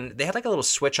gun. They had like a little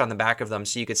switch on the back of them,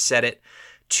 so you could set it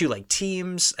to like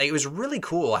teams. It was really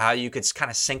cool how you could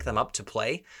kind of sync them up to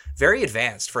play. Very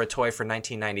advanced for a toy for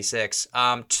 1996.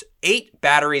 8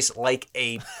 batteries, like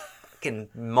a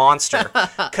monster,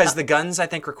 because the guns I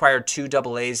think required 2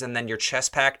 AA's, and then your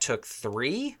chest pack took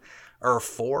 3 or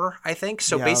 4, I think.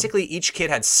 So basically each kid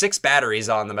had 6 batteries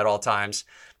on them at all times,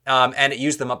 and it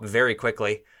used them up very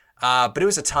quickly. But it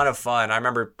was a ton of fun. I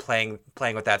remember playing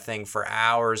with that thing for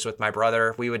hours with my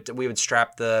brother. We would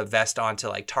strap the vest onto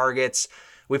like targets.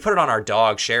 We put it on our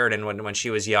dog Sheridan when she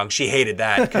was young. She hated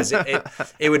that because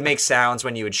it would make sounds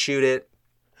when you would shoot it.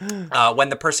 When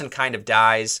the person kind of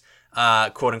dies,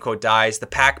 quote unquote dies, the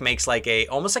pack makes like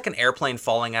almost like an airplane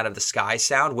falling out of the sky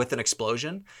sound with an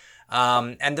explosion.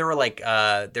 And there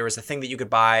was a thing that you could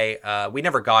buy. We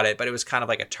never got it, but it was kind of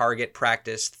like a target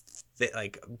practice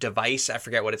like device. I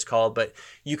forget what it's called, but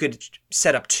you could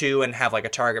set up 2 and have like a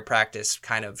target practice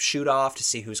kind of shoot off to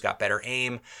see who's got better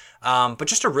aim. But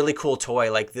just a really cool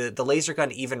toy. Like the laser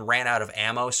gun even ran out of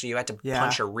ammo, so you had to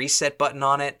punch a reset button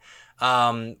on it.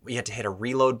 You had to hit a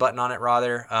reload button on it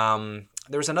rather.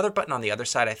 There was another button on the other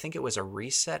side. I think it was a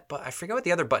reset, but I forget what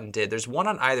the other button did. There's one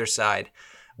on either side.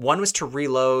 One was to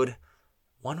reload.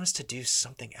 One was to do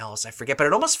something else. I forget, but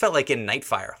it almost felt like in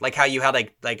Nightfire, like how you had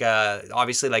like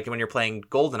obviously like when you're playing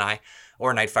GoldenEye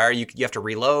or Nightfire, you have to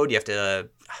reload. You have to.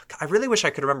 I really wish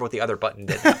I could remember what the other button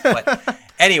did. But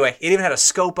anyway, it even had a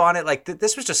scope on it. Like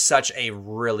this was just such a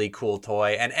really cool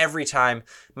toy. And every time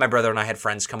my brother and I had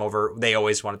friends come over, they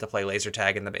always wanted to play laser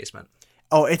tag in the basement.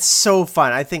 Oh, it's so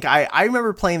fun. I think I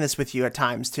remember playing this with you at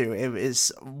times too. It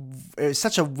was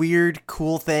such a weird,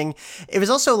 cool thing. It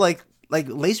was also like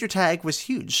laser tag was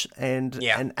huge,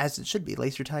 and as it should be,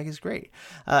 laser tag is great.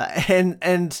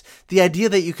 And the idea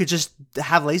that you could just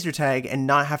have laser tag and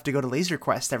not have to go to Laser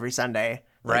Quest every Sunday,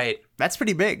 right? That's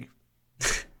pretty big.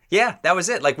 Yeah, that was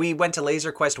it. Like we went to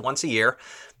Laser Quest once a year,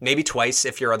 maybe twice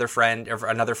if your other friend or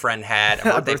another friend had a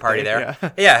birthday party there.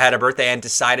 Yeah, had a birthday and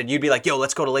decided you'd be like, "Yo,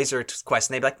 let's go to Laser Quest,"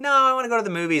 and they'd be like, "No, I want to go to the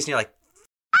movies," and you're like.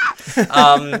 You'd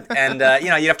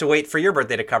have to wait for your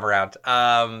birthday to come around.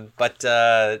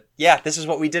 This is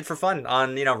what we did for fun.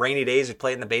 On, rainy days, we'd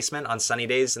play it in the basement. On sunny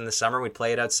days in the summer, we'd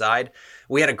play it outside.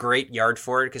 We had a great yard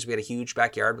for it because we had a huge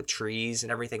backyard with trees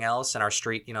and everything else. And our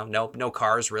street, no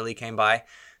cars really came by.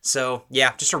 So,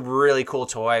 yeah, just a really cool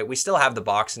toy. We still have the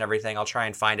box and everything. I'll try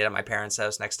and find it at my parents'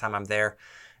 house next time I'm there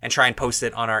and try and post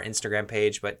it on our Instagram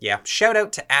page. But, yeah, shout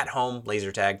out to At Home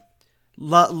Laser Tag.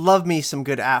 Love me some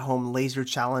good at-home laser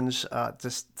challenge.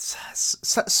 Just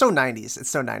so 90s. It's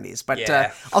so 90s. But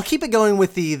yeah. I'll keep it going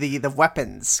with the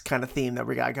weapons kind of theme that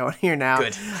we got going here now.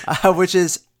 Good. Which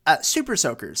is Super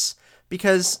Soakers.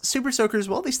 Because Super Soakers,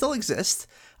 well, they still exist.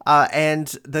 And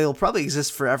they'll probably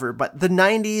exist forever. But the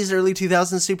 90s, early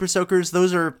 2000s Super Soakers,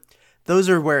 those are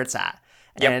where it's at.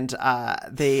 Yep. And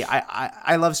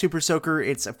I love Super Soaker.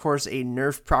 It's, of course, a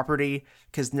Nerf property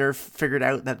because Nerf figured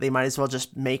out that they might as well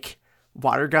just make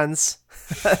water guns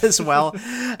as well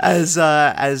as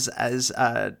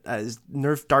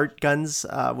Nerf dart guns,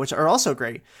 which are also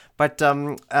great. But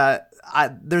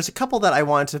there's a couple that I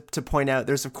want to point out.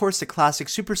 There's, of course, the classic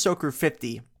Super Soaker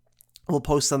 50. We'll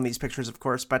post some of these pictures, of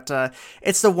course, but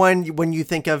it's the one when you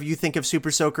think of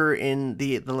Super Soaker in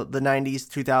the 90s,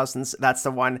 2000s. That's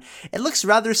the one. It looks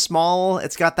rather small.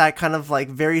 It's got that kind of like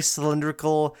very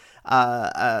cylindrical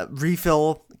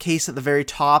refill case at the very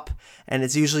top, and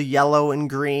it's usually yellow and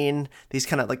green. These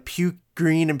kind of like puke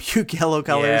green and puke yellow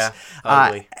colors. Yeah,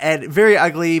 ugly. And very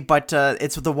ugly, but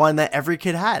it's the one that every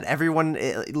kid had. Everyone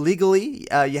legally,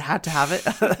 you had to have it.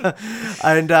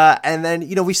 and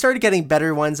then we started getting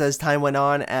better ones as time went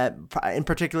on. In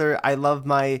particular, I love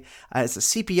it's a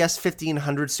CPS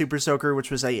 1500 Super Soaker, which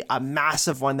was a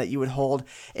massive one that you would hold.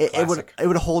 It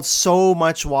would hold so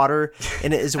much water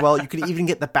in it as well. You could even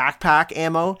get the backpack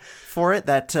ammo for it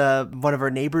that one of our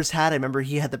neighbors had. I remember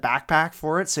he had the backpack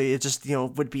for it, so it just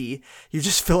would be, you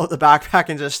just fill up the backpack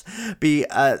and just be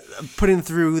putting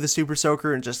through the Super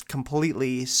Soaker and just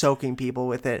completely soaking people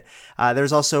with it.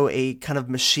 There's also a kind of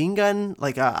machine gun,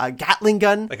 like a Gatling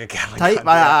gun, like a Gatling type. gun.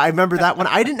 Yeah. I remember that one.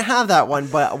 I didn't have that one,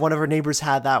 but one of our neighbors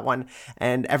had that one,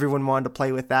 and everyone wanted to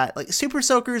play with that. Like Super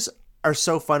Soakers are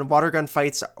so fun. Water gun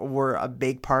fights were a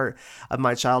big part of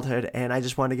my childhood, and I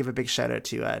just want to give a big shout out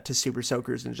to Super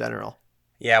Soakers in general.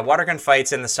 Yeah, water gun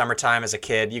fights in the summertime as a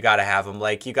kid, you got to have them.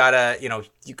 Like, you got to,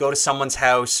 you go to someone's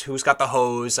house, who's got the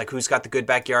hose, like, who's got the good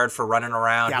backyard for running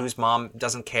around, Yep. whose mom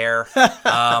doesn't care,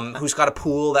 who's got a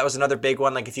pool. That was another big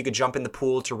one. Like, if you could jump in the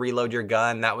pool to reload your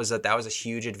gun, that was a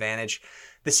huge advantage.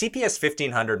 The CPS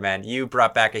 1500, man, you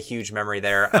brought back a huge memory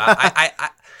there.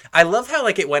 I love how,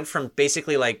 like, it went from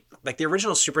basically, like the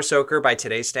original Super Soaker by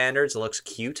today's standards, it looks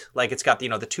cute. Like, it's got,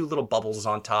 the two little bubbles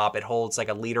on top. It holds, like,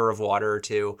 a liter of water or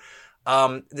two.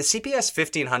 The CPS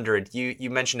 1500,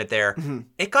 you mentioned it there. Mm-hmm.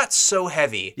 It got so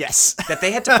heavy, yes, that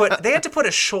they had to put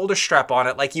a shoulder strap on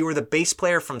it, like you were the bass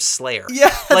player from Slayer. Yeah,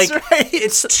 that's like, right.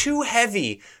 It's too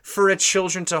heavy for a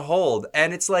children to hold,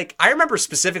 and it's like I remember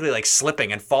specifically like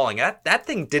slipping and falling. That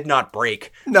thing did not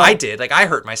break. No, I did. Like I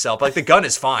hurt myself. Like the gun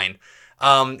is fine.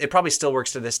 It probably still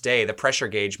works to this day. The pressure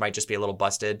gauge might just be a little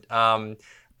busted.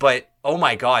 But oh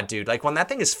my god, dude! Like when that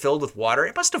thing is filled with water,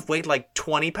 it must have weighed like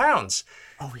 20 pounds.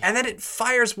 Oh, yeah. And then it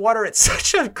fires water at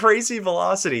such a crazy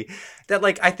velocity that,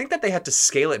 like, I think that they had to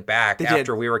scale it back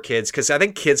after we were kids, because I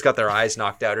think kids got their eyes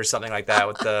knocked out or something like that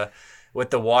with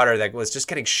the water that was just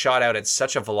getting shot out at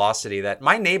such a velocity that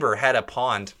my neighbor had a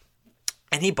pond,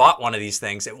 and he bought one of these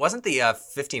things. It wasn't the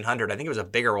 1500. I think it was a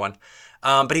bigger one.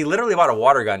 But he literally bought a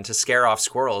water gun to scare off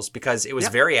squirrels because it was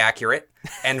very accurate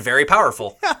and very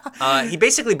powerful. He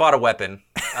basically bought a weapon,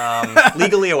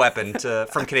 legally a weapon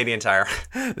from Canadian Tire.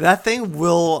 That thing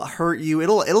will hurt you.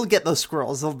 It'll get those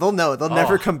squirrels. They'll know. They'll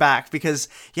never come back because,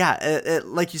 it,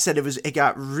 like you said, it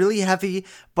got really heavy.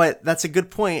 But that's a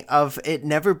good point of it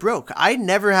never broke. I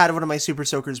never had one of my Super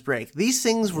Soakers break. These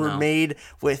things were made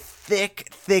with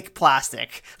thick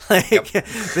plastic. Like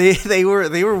they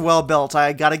were well built.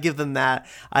 I got to give them that.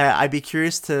 I'd be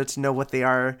curious to know what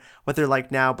they're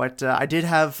like now, but I did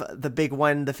have the big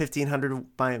one, the 1500,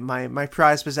 my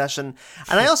prized possession,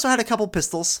 and I also had a couple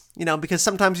pistols, because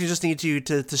sometimes you just need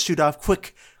to shoot off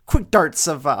quick darts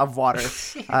of water.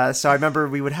 So I remember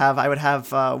I would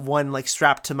have one like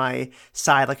strapped to my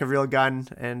side like a real gun,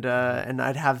 and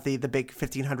I'd have the big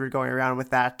 1500 going around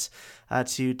with that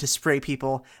to spray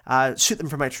people, shoot them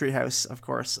from my treehouse, of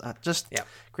course.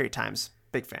 Great times.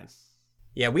 Big fan.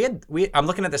 Yeah, I'm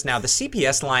looking at this now. The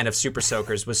CPS line of Super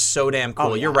Soakers was so damn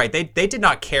cool. You're right. They did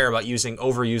not care about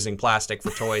overusing plastic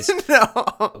for toys.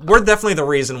 No. We're definitely the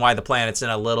reason why the planet's in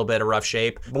a little bit of rough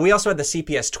shape. But we also had the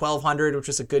CPS 1200, which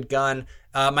was a good gun.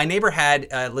 My neighbor had,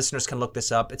 listeners can look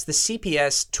this up, it's the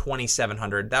CPS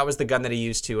 2700. That was the gun that he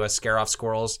used to scare off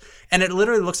squirrels. And it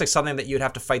literally looks like something that you'd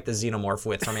have to fight the Xenomorph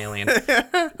with from Alien.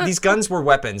 These guns were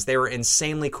weapons. They were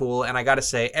insanely cool. And I gotta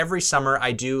say, every summer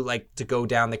I do like to go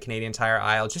down the Canadian Tire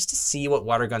aisle just to see what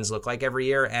water guns look like every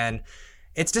year. And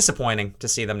it's disappointing to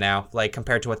see them now, like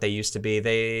compared to what they used to be.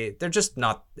 They're just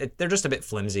a bit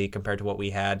flimsy compared to what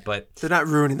we had, but They're not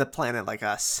ruining the planet like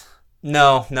us.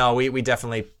 No, we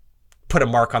definitely put a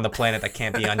mark on the planet that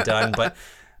can't be undone. But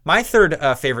my third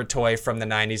favorite toy from the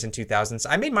 90s and 2000s,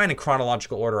 I made mine in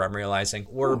chronological order, I'm realizing,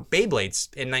 were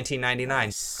Beyblades in 1999.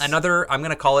 Nice. Another, I'm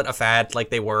going to call it a fad like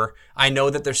they were. I know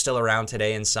that they're still around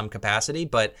today in some capacity,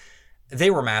 but they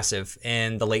were massive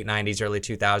in the late 90s, early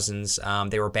 2000s.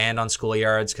 They were banned on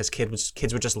schoolyards because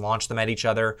kids would just launch them at each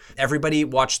other. Everybody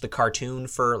watched the cartoon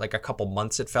for like a couple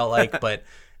months, it felt like, but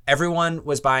everyone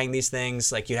was buying these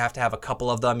things. Like, you'd have to have a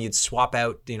couple of them. You'd swap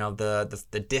out,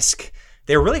 the disc.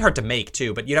 They were really hard to make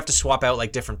too, but you'd have to swap out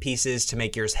like different pieces to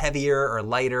make yours heavier or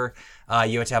lighter.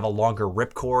 You had to have a longer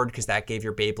ripcord because that gave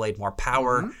your Beyblade more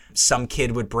power. Mm-hmm. Some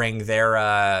kid would bring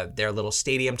their little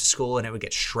stadium to school and it would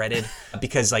get shredded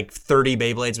because like 30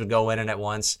 Beyblades would go in it at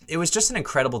once. It was just an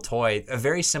incredible toy, a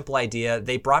very simple idea.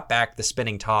 They brought back the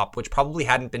spinning top, which probably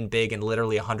hadn't been big in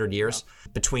literally 100 years.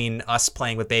 Between us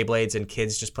playing with Beyblades and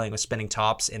kids just playing with spinning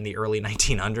tops in the early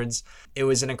 1900s. It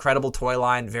was an incredible toy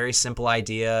line, very simple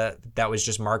idea that was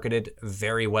just marketed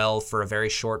very well for a very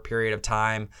short period of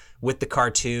time with the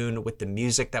cartoon, with the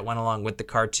music that went along with the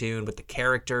cartoon, with the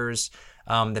characters.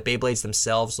 The Beyblades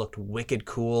themselves looked wicked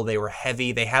cool. They were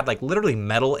heavy. They had like literally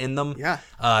metal in them.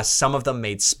 Yeah. Some of them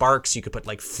made sparks. You could put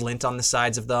like flint on the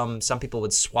sides of them. Some people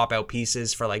would swap out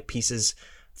pieces for like pieces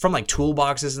from like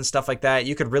toolboxes and stuff like that.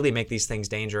 You could really make these things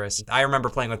dangerous. I remember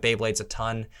playing with Beyblades a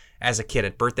ton as a kid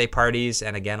at birthday parties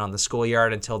and again on the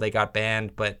schoolyard until they got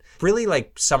banned. But really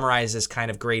like summarizes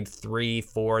kind of grade 3,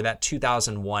 4, that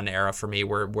 2001 era for me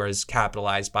was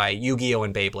capitalized by Yu-Gi-Oh!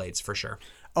 And Beyblades for sure.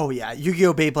 Oh yeah,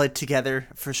 Yu-Gi-Oh! Beyblade together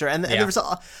for sure, and there was,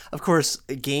 of course,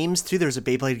 games too. There was a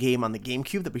Beyblade game on the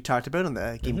GameCube that we talked about on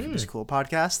the GameCube is Cool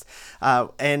podcast,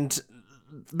 and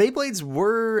Beyblades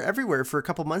were everywhere for a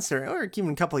couple months there, or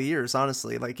even a couple of years,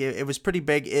 honestly. Like, it was pretty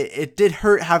big. It did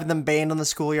hurt having them banned on the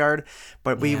schoolyard,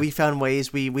 but we found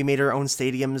ways. We made our own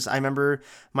stadiums. I remember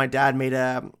my dad made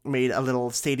a little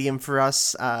stadium for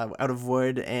us out of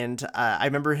wood, and I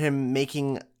remember him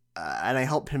making and I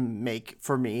helped him make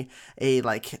for me a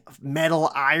like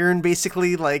metal iron,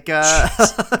 basically like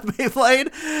Beyblade,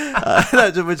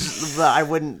 which I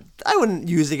wouldn't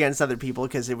use against other people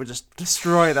because it would just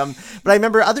destroy them. But I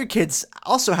remember other kids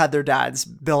also had their dads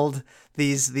build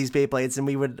these Beyblades, and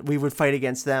we would fight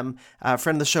against them. A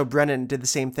friend of the show, Brennan, did the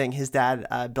same thing. His dad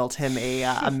built him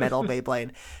a metal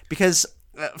Beyblade because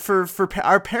for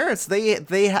our parents,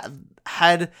 they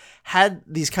had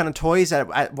these kind of toys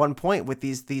at one point with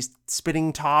these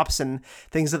spinning tops and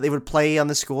things that they would play on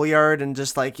the schoolyard, and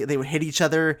just like they would hit each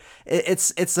other.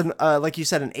 It's an like you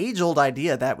said, an age-old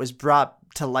idea that was brought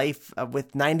to life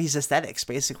with 90s aesthetics,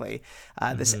 basically.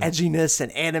 This edginess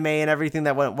and anime and everything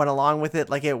that went along with it.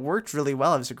 Like, it worked really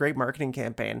well. It was a great marketing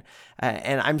campaign.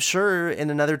 And I'm sure in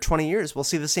another 20 years, we'll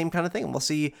see the same kind of thing. We'll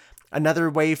see another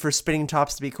way for spinning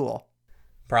tops to be cool.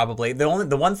 Probably. The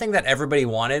one thing that everybody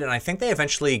wanted, and I think they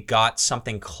eventually got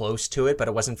something close to it, but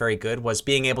it wasn't very good, was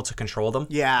being able to control them.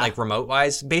 Yeah. Like remote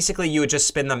wise. Basically, you would just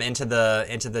spin them into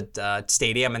the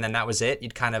stadium, and then that was it.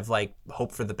 You'd kind of like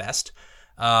hope for the best.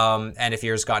 And if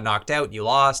yours got knocked out, you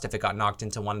lost. If it got knocked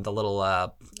into one of the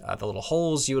little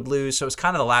holes, you would lose. So it was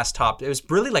kind of the last top. It was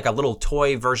really like a little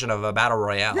toy version of a battle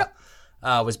royale. Yep.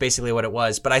 Was basically what it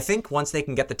was. But I think once they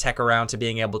can get the tech around to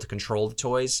being able to control the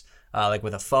toys, like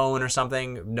with a phone or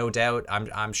something, no doubt,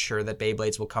 I'm sure that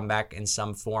Beyblades will come back in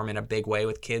some form in a big way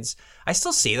with kids. I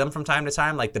still see them from time to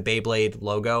time, like the Beyblade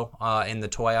logo in the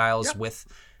toy aisles with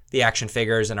the action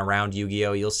figures, and around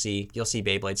Yu-Gi-Oh! You'll see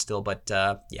Beyblade still. But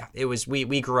it was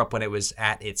we grew up when it was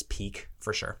at its peak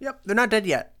for sure. Yep, they're not dead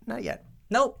yet. Not yet.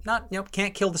 Nope,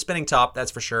 can't kill the spinning top,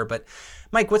 that's for sure. But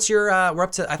Mike, what's your? We're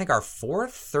up to I think our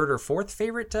third or fourth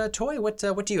favorite toy. What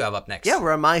do you have up next? Yeah,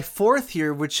 we're on my fourth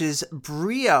here, which is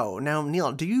Brio. Now,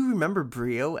 Neil, do you remember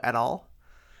Brio at all?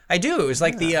 I do. It was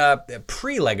like the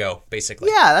pre-Lego, basically.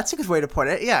 Yeah, that's a good way to put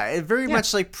it. Yeah, it very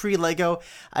much like pre-Lego.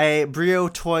 Brio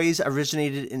toys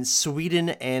originated in Sweden,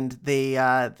 and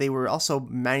they were also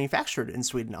manufactured in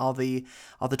Sweden. All the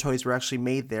toys were actually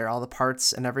made there. All the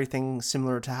parts and everything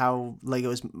similar to how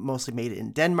Lego is mostly made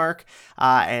in Denmark.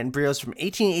 And Brio's from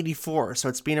 1884, so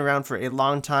it's been around for a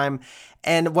long time.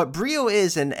 And what Brio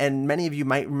is, and many of you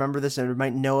might remember this and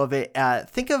might know of it,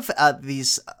 think of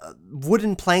these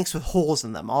wooden planks with holes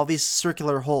in them, all these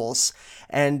circular holes.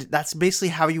 And that's basically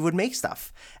how you would make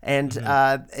stuff. And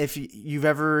if you've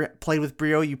ever played with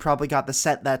Brio, you probably got the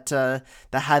set that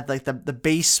had like the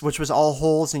base, which was all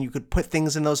holes, and you could put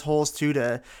things in those holes too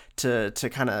to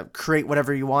kind of create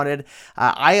whatever you wanted.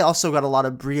 I also got a lot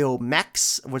of Brio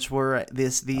mechs, which were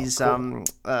these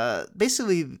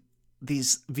basically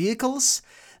these vehicles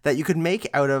that you could make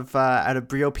out of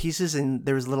Brio pieces, and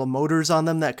there was little motors on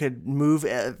them that could move,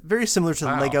 very similar to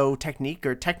the Lego Technic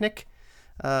or Technic.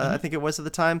 I think it was at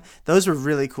the time. Those were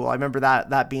really cool. I remember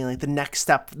that being like the next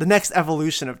step, the next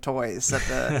evolution of toys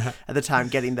at the time,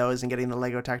 getting those and getting the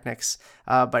Lego Technics.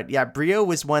 But yeah, Brio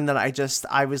was one that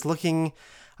I was looking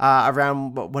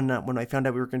around when I found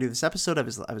out we were going to do this episode. I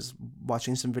was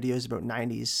watching some videos about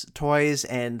 90s toys,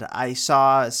 and I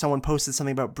saw someone posted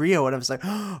something about Brio, and I was like,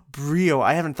 oh, Brio,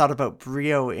 I haven't thought about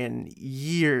Brio in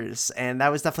years. And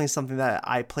that was definitely something that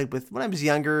I played with when I was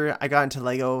younger. I got into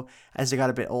Lego as I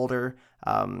got a bit older.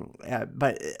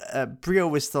 But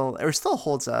Brio still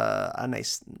holds a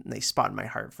nice spot in my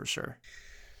heart for sure.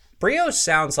 Brio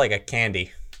sounds like a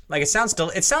candy. Like it sounds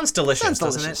delicious,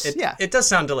 doesn't it? Yeah, it does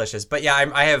sound delicious. But yeah,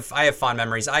 I have fond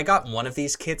memories. I got one of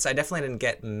these kits. I definitely didn't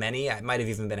get many. It might have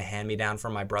even been a hand-me-down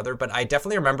from my brother. But I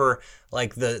definitely remember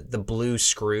like the blue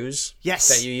screws. Yes.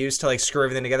 That you use to like screw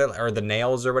everything together, or the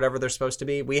nails or whatever they're supposed to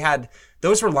be. We had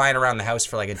those were lying around the house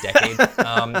for like a decade.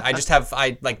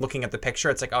 I like looking at the picture.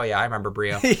 It's like, oh yeah, I remember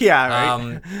Brio.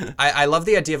 Yeah, right. I love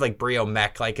the idea of like Brio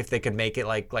mech. Like if they could make it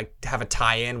like have a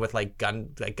tie-in with like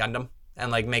Gundam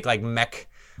and like make like mech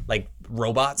like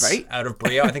robots out of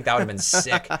Brio. I think that would have been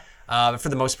sick. For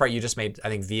the most part, you just made, I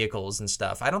think, vehicles and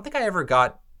stuff. I don't think I ever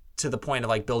got to the point of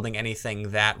like building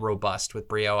anything that robust with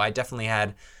Brio. I definitely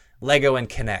had Lego and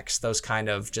K'NEX, those kind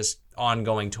of just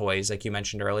ongoing toys, like you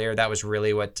mentioned earlier. That was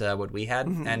really what we had.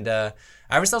 Mm-hmm. And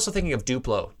I was also thinking of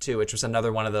Duplo too, which was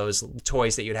another one of those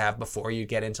toys that you'd have before you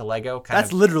get into Lego.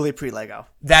 That's literally pre-Lego.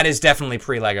 That is definitely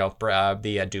pre-Lego,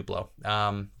 the Duplo.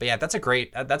 But yeah, that's a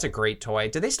great toy.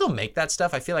 Do they still make that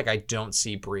stuff? I feel like I don't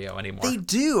see Brio anymore. They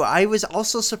do. I was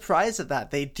also surprised at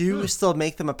that. They do still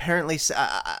make them. Apparently,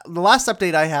 the last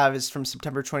update I have is from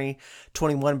September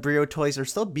 2021. Brio toys are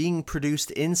still being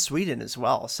produced in Sweden as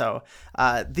well. So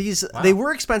they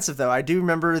were expensive though. I do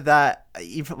remember that.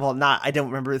 I don't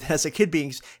remember it as a kid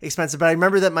being expensive, but I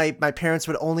remember that my parents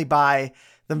would only buy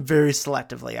them very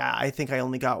selectively. I think I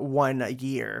only got one a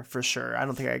year for sure. I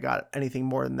don't think I got anything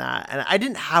more than that. And I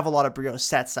didn't have a lot of Brio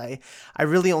sets. I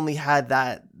really only had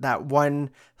that one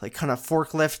like kind of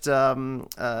forklift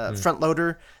front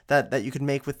loader that you could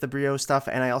make with the Brio stuff.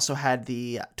 And I also had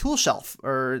the tool shelf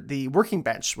or the working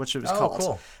bench, which it was called.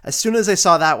 Cool. As soon as I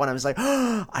saw that one, I was like,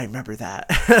 oh, I remember that.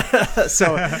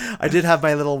 So I did have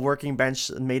my little working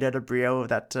bench made out of Brio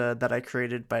that I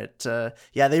created. But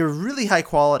yeah, they were really high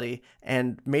quality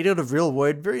and made out of real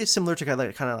wood, very similar to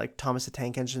kind of like Thomas the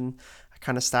Tank Engine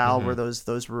kind of style, where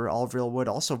those were all real wood,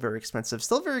 also very expensive,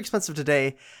 still very expensive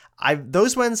today.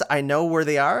 Those ones, I know where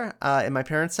they are in my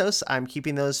parents' house. I'm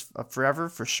keeping those forever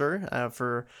for sure.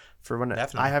 For when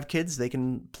I have kids, they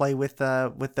can play with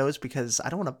those, because I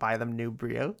don't want to buy them new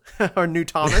Brio or new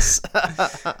Thomas.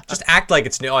 Just act like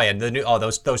it's new. Oh yeah,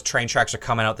 those train tracks are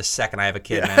coming out the second I have a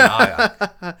kid,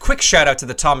 man. Quick shout out to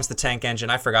the Thomas the Tank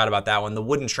Engine. I forgot about that one. The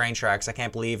wooden train tracks. I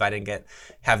can't believe I didn't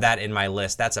have that in my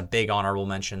list. That's a big honorable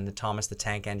mention. The Thomas the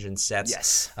Tank Engine sets.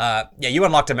 Yes. Yeah, you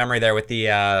unlocked a memory there with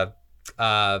the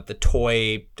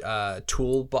toy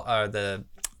tool, the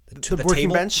working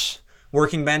table bench.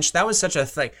 Working bench. That was such a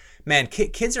thing. Man,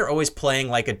 kids are always playing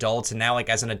like adults, and now like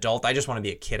as an adult, I just want to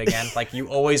be a kid again. Like you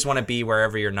always want to be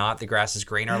wherever you're not. The grass is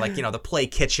greener. Like, the play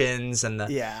kitchens and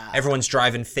everyone's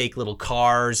driving fake little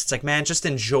cars. It's like, man, just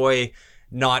enjoy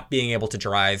not being able to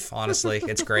drive. Honestly,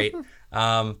 it's great.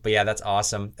 But yeah, that's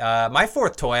awesome. My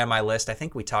fourth toy on my list, I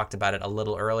think we talked about it a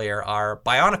little earlier, are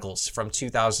Bionicles from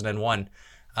 2001.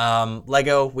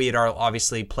 Lego, we had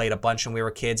obviously played a bunch when we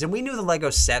were kids, and we knew the Lego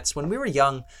sets when we were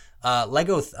young.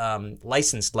 Lego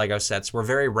licensed Lego sets were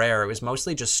very rare. It was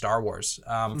mostly just Star Wars.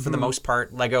 For the most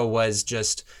part, Lego was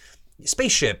just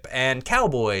spaceship and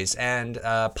cowboys and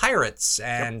pirates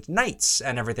and knights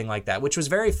and everything like that, which was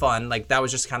very fun. Like that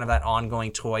was just kind of that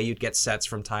ongoing toy. You'd get sets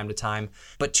from time to time.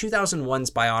 But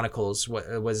 2001's Bionicles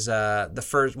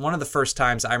was one of the first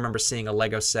times I remember seeing a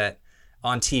Lego set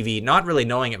on TV, not really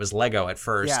knowing it was Lego at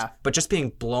first, but just being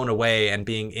blown away and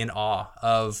being in awe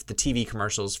of the TV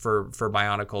commercials for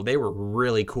Bionicle. They were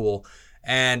really cool.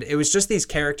 And it was just these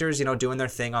characters, doing their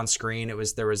thing on screen.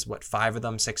 There was 5 of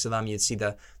them, 6 of them. You'd see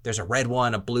there's a red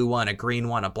one, a blue one, a green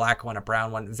one, a black one, a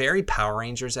brown one. Very Power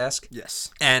Rangers-esque.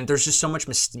 Yes. And there's just so much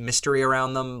mystery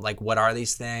around them. Like, what are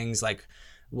these things? Like,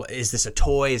 is this a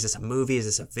toy? Is this a movie? Is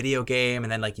this a video game?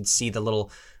 And then you'd see the little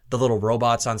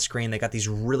robots on screen. They got these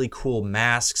really cool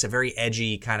masks, a very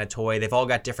edgy kind of toy. They've all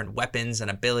got different weapons and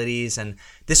abilities. And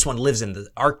this one lives in the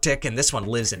Arctic, and this one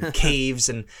lives in caves,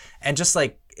 and just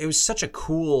it was such a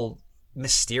cool,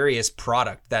 mysterious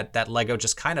product that Lego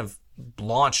just kind of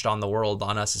launched on the world,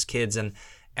 on us as kids. And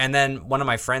then one of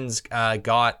my friends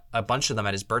got a bunch of them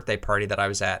at his birthday party that I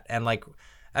was at. And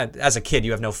as a kid,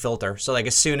 you have no filter. So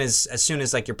as soon as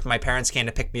my parents came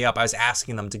to pick me up, I was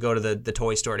asking them to go to the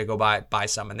toy store to go buy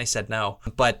some, and they said no.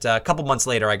 But a couple months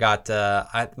later, I got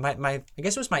I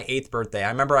guess it was my 8th birthday. I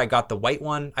remember I got the white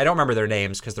one. I don't remember their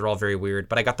names because they're all very weird,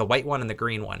 but I got the white one and the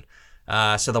green one.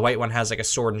 So the white one has a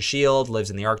sword and shield, lives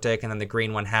in the Arctic, and then the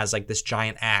green one has this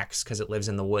giant axe because it lives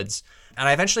in the woods. And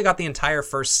I eventually got the entire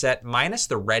first set minus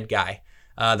the red guy.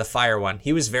 The fire one.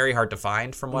 He was very hard to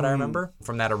find from what I remember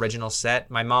from that original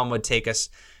set. My mom would it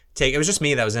was just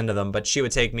me that was into them, but she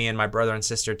would take me and my brother and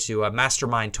sister to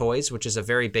Mastermind Toys, which is a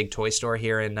very big toy store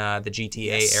here in the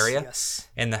GTA area. Yes.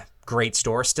 And the great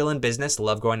store, still in business.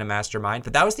 Love going to Mastermind.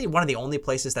 But that was one of the only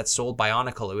places that sold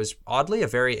Bionicle. It was oddly a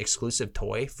very exclusive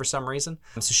toy for some reason.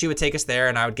 So she would take us there,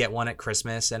 and I would get one at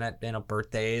Christmas and at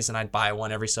birthdays, and I'd buy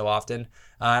one every so often.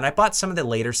 And I bought some of the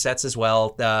later sets as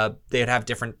well. They'd have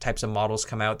different types of models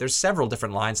come out. There's several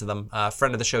different lines of them.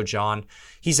 Friend of the show, John,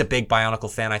 he's a big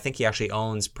Bionicle fan. I think he actually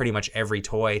owns pretty much every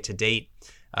toy to date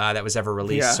that was ever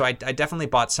released. Yeah. So I definitely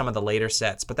bought some of the later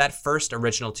sets, but that first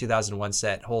original 2001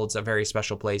 set holds a very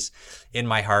special place in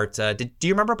my heart. Do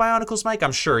you remember Bionicles, Mike?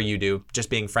 I'm sure you do, just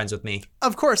being friends with me.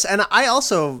 Of course, and I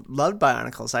also loved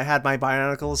Bionicles. I had my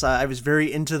Bionicles. I was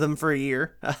very into them for a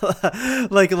year,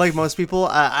 like most people.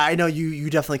 I know you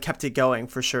definitely kept it going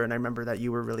for sure, and I remember that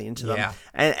you were really into them. Yeah.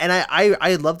 And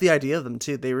I loved the idea of them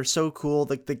too. They were so cool.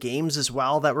 Like the games as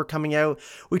well that were coming out.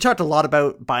 We talked a lot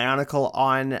about Bionicle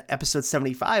on episode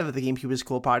 75 of the GameCube is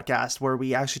Cool podcast, where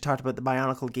we actually talked about the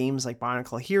Bionicle games like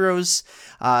Bionicle Heroes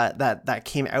that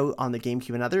came out on the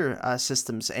GameCube and other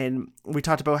systems. And we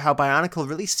talked about how Bionicle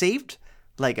really saved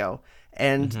Lego.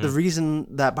 And the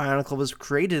reason that Bionicle was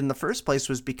created in the first place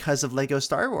was because of Lego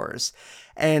Star Wars,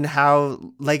 and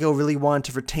how Lego really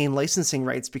wanted to retain licensing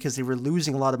rights because they were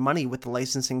losing a lot of money with the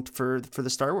licensing for the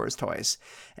Star Wars toys.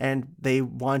 And they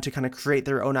wanted to kind of create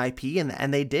their own IP,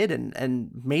 and they did, and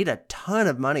made a ton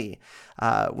of money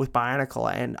with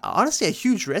Bionicle. And honestly, a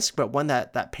huge risk, but one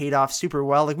that paid off super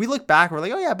well. Like we look back, we're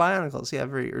like, oh yeah, Bionicles, yeah,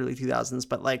 very early 2000s,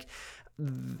 but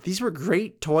these were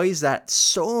great toys that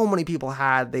so many people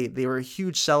had. They were a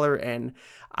huge seller, and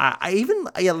I even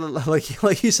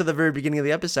like you said at the very beginning of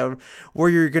the episode, where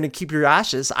you're going to keep your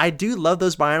ashes. I do love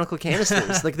those Bionicle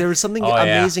canisters. There was something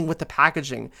amazing with the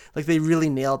packaging. They really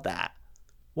nailed that.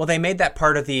 Well, they made that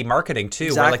part of the marketing too,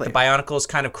 exactly. Where the Bionicles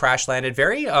kind of crash landed,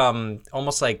 very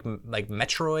almost like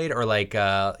Metroid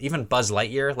or even Buzz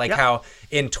Lightyear, how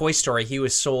in Toy Story he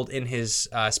was sold in his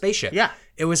spaceship. Yeah,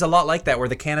 it was a lot like that, where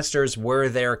the canisters were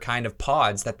their kind of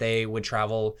pods that they would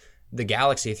travel the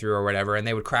galaxy through or whatever, and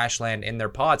they would crash land in their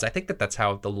pods. I think that's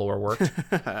how the lore worked.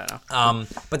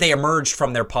 But they emerged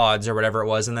from their pods or whatever it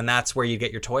was, and then that's where you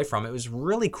get your toy from. It was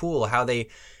really cool how they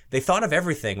thought of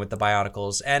everything with the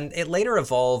Bionicles, and it later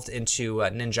evolved into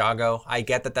Ninjago. I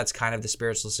get that that's kind of the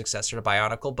spiritual successor to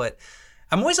Bionicle, but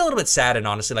I'm always a little bit saddened,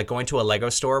 honestly, going to a Lego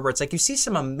store where it's you see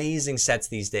some amazing sets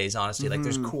these days, honestly.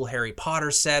 There's cool Harry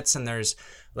Potter sets, and there's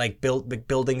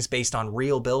buildings based on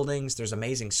real buildings. There's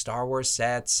amazing Star Wars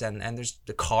sets, and there's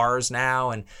the cars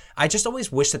now. And I just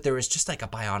always wish that there was just a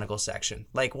Bionicle section.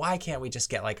 Why can't we just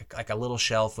get a little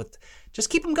shelf with, just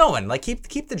keep them going,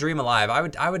 keep the dream alive.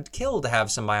 I would kill to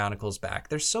have some Bionicles back.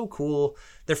 They're so cool.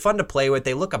 They're fun to play with.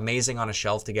 They look amazing on a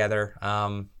shelf together.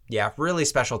 Yeah, really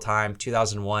special time,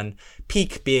 2001.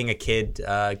 Peak being a kid.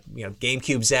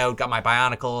 GameCube's out, got my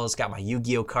Bionicles, got my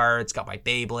Yu-Gi-Oh cards, got my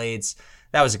Beyblades.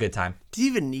 that was a good time. Do you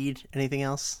even need anything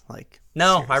else? Like,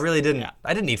 No, seriously. I really didn't.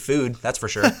 I didn't need food, that's for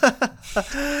sure.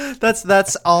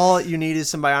 That's all you need is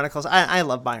some Bionicles. I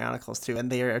love Bionicles too,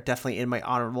 and they are definitely in my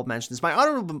honorable mentions. My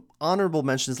honorable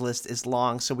mentions list is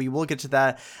long, so we will get to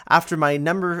that after my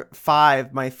number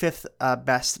 5. My 5th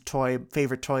best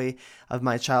favorite toy of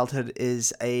my childhood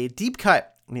is a deep cut.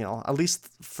 Neil, at least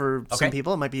for some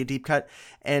people, it might be a deep cut.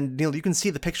 And Neil, you can see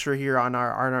the picture here on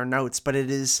our notes, but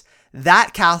it is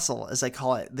that castle, as I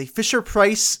call it, the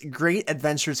Fisher-Price Great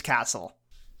Adventures Castle.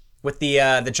 With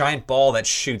the giant ball that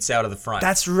shoots out of the front.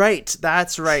 That's right.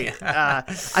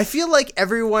 I feel like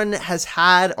everyone has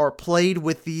had or played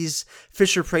with these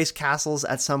Fisher-Price castles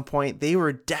at some point. They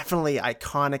were definitely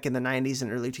iconic in the 90s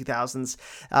and early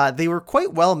 2000s. They were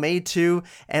quite well made too,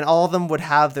 and all of them would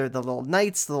have the little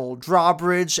knights, the little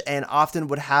drawbridge, and often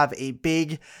would have a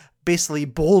big, basically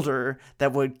boulder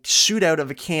that would shoot out of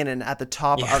a cannon at the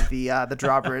top of the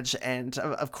drawbridge, and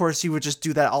of course you would just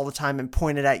do that all the time and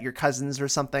point it at your cousins or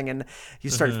something, and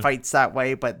you start fights that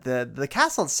way. But the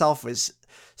castle itself was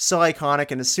so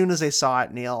iconic, and as soon as I saw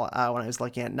it, Neil, when I was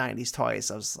looking at 90s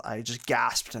toys, I just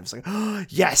gasped. I was like, oh,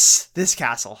 yes, this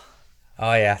castle.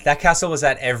 Oh yeah, that castle was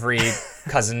at every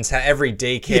cousin's, every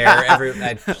daycare,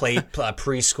 I played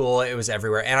preschool. It was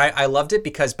everywhere, and I loved it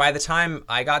because by the time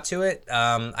I got to it,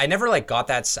 I never got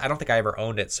that. I don't think I ever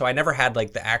owned it, so I never had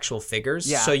the actual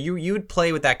figures. Yeah. So you would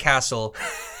play with that castle,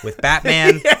 with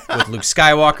Batman, with Luke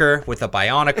Skywalker, with a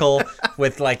Bionicle,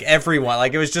 with everyone.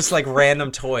 It was just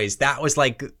random toys. That was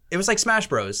it was like Smash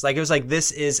Bros. It was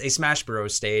this is a Smash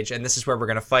Bros stage, and this is where we're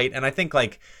gonna fight. And I think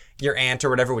your aunt or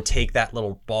whatever would take that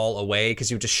little ball away because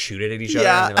you would just shoot it at each other.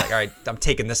 And they're like, all right, I'm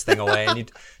taking this thing away. And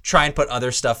you'd try and put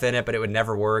other stuff in it, but it would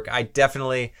never work.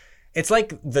 It's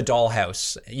like the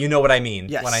dollhouse. You know what I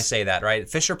mean when I say that, right?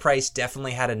 Fisher-Price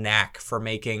definitely had a knack for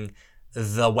making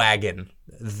the wagon,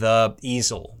 the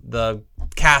easel, the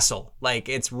castle.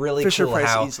 It's really Fisher-Price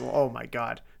cool how... easel. Oh my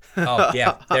God. Oh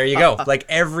yeah, there you go.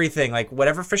 Everything,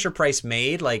 whatever Fisher-Price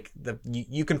made,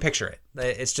 you can picture it.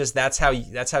 It's just that's how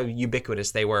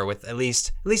ubiquitous they were with at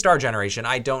least our generation.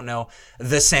 I don't know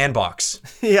the sandbox.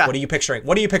 Yeah. What are you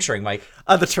picturing, Mike?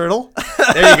 The turtle.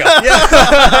 There you go. Yeah.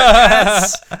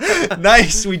 Yes.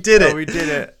 Nice. We did it. We did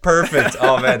it. Perfect.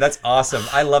 Oh man, that's awesome.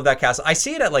 I love that castle. I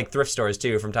see it at thrift stores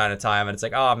too from time to time, and it's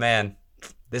oh man.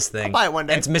 This thing. I'll buy it one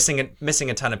day. And it's missing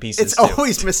a ton of pieces. It's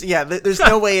always missing. Yeah, there's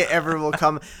no way it ever will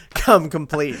come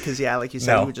complete because like you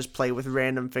said, you would just play with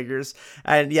random figures.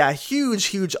 And yeah,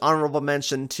 huge honorable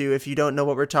mention to, if you don't know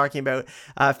what we're talking about,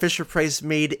 Fisher-Price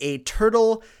made a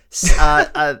turtle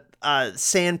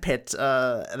sand pit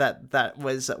that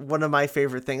was one of my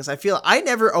favorite things. I feel I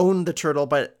never owned the turtle,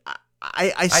 but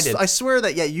I swear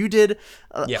that you did.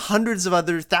 Hundreds of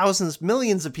other thousands,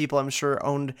 millions of people, I'm sure,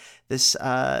 owned this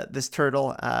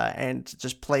turtle and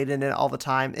just played in it all the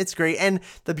time. It's great, and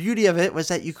the beauty of it was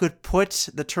that you could put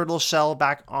the turtle shell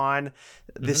back on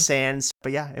the sands.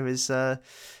 But yeah, it was a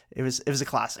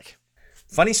classic.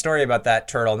 Funny story about that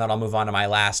turtle, and then I'll move on to my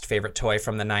last favorite toy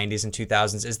from the 90s and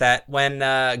 2000s, is that when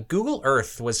Google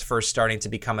Earth was first starting to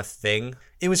become a thing,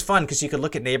 it was fun because you could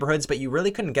look at neighborhoods, but you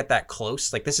really couldn't get that close.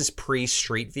 This is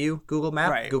pre-Street View Google Map,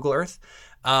 right. Google Earth.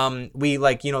 We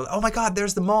oh my God,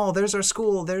 there's the mall, there's our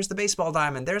school, there's the baseball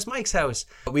diamond, there's Mike's house.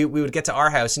 We would get to our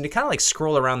house and you kind of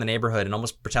scroll around the neighborhood and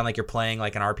almost pretend like you're playing an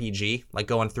RPG,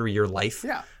 going through your life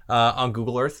on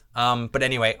Google Earth. But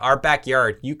anyway, our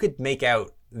backyard, you could make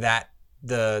out that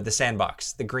the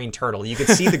sandbox, the green turtle. You could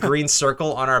see the green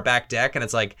circle on our back deck, and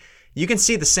it's you can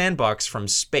see the sandbox from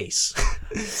space.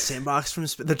 Sandbox from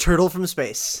the turtle from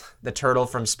space. The turtle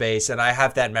from space, and I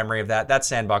have that memory of that. That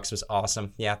sandbox was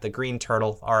awesome. Yeah, the green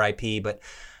turtle, R.I.P. But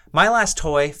my last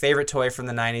favorite toy from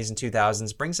the 90s and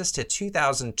 2000s brings us to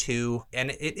 2002,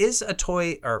 and it is a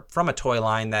toy, or from a toy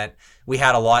line that we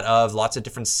had lots of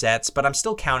different sets, but I'm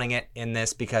still counting it in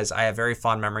this because I have very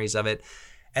fond memories of it.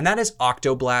 And that is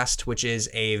Octoblast, which is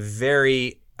a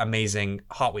very amazing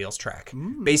Hot Wheels track.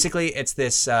 Basically, it's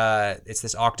this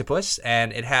octopus,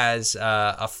 and it has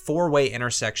a 4-way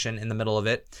intersection in the middle of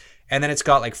it. And then it's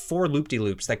got 4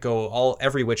 loop-de-loops that go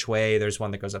every which way. There's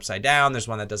one that goes upside down. There's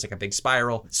one that does a big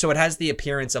spiral. So it has the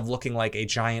appearance of looking like a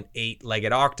giant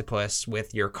 8-legged octopus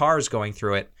with your cars going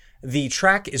through it. The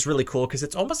track is really cool because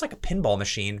it's almost like a pinball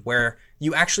machine where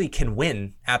you actually can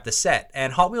win at the set.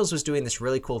 And Hot Wheels was doing this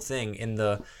really cool thing in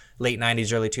the late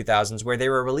 90s, early 2000s, where they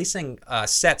were releasing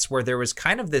sets where there was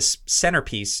kind of this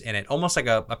centerpiece in it, almost like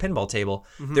a pinball table.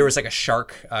 There was a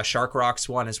Shark Rocks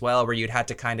one as well, where you'd had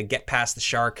to kind of get past the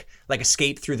shark,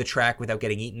 escape through the track without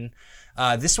getting eaten.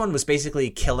 This one was basically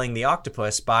killing the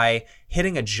octopus by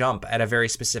hitting a jump at a very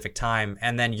specific time,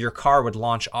 and then your car would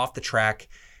launch off the track,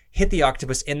 hit the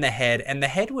octopus in the head, and the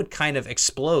head would kind of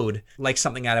explode like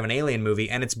something out of an Alien movie,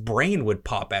 and its brain would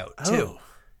pop out too.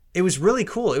 It was really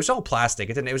cool. It was all plastic.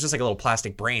 It was just like a little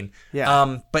plastic brain.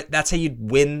 Yeah. But that's how you'd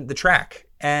win the track.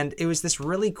 And it was this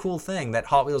really cool thing that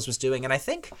Hot Wheels was doing. And I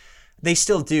think they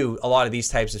still do a lot of these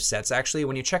types of sets. Actually,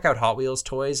 when you check out Hot Wheels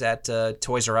toys at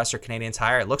Toys R Us or Canadian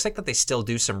Tire, it looks like that they still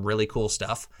do some really cool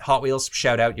stuff. Hot Wheels,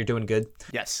 shout out, you're doing good.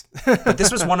 Yes. But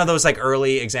this was one of those like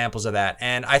early examples of that.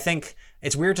 And I think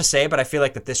it's weird to say, but I feel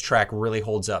like that this track really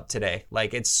holds up today.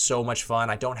 Like, it's so much fun.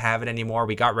 I don't have it anymore.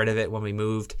 We got rid of it when we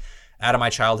moved out of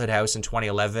my childhood house in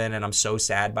 2011, and I'm so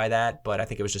sad by that, but I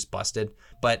think it was just busted.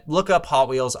 But look up Hot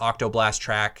Wheels Octoblast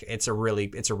track. It's a really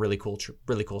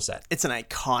cool set. It's an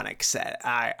iconic set.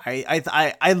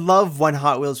 I love when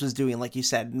Hot Wheels was doing, like you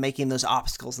said, making those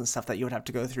obstacles and stuff that you would have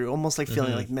to go through, almost like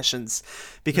feeling like missions,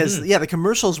 because the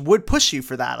commercials would push you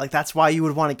for that. Like, that's why you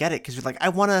would want to get it, because you're like, I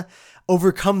want to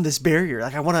overcome this barrier.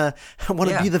 Like, I want to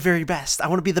be the very best. I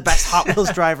want to be the best Hot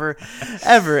Wheels driver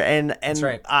ever. And That's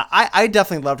right. I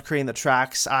definitely loved creating the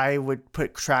tracks. I would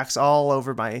put tracks all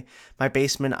over my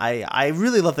basement. I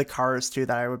really love the cars too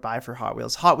that I would buy for Hot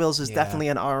Wheels. Hot Wheels is definitely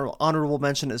an honorable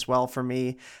mention as well for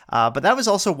me. But that was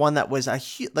also one that was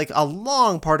a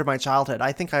long part of my childhood.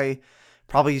 I think I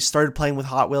probably started playing with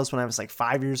Hot Wheels when I was like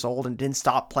 5 years old and didn't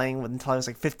stop playing until I was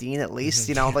like 15 at least.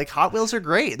 You know, like, Hot Wheels are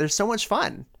great. They're so much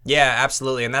fun. Yeah,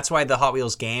 absolutely. And that's why the Hot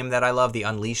Wheels game that I love, the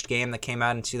Unleashed game that came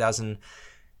out in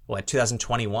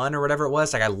 2021 or whatever it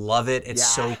was. Like, I love it. It's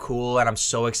so cool. And I'm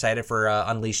so excited for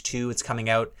Unleashed 2. It's coming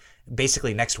out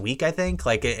basically next week, I think.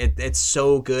 Like, it's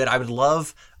so good. I would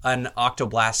love an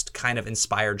Octoblast kind of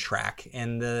inspired track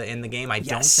in the game. I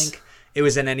don't think it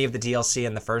was in any of the DLC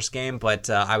in the first game, but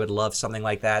I would love something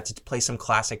like that to play some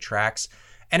classic tracks.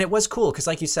 And it was cool because,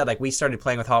 like you said, like, we started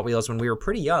playing with Hot Wheels when we were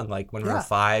pretty young, like when we were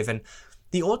 5. And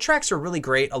the old tracks are really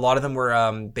great. A lot of them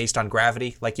were based on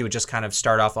gravity. Like, you would just kind of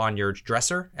start off on your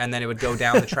dresser and then it would go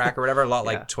down the track or whatever. A lot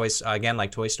like toys, again,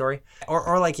 like Toy Story.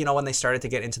 Or like, you know, when they started to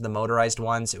get into the motorized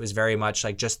ones, it was very much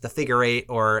like just the figure eight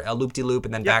or a loop-de-loop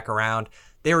and then back around.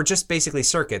 They were just basically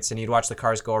circuits, and you'd watch the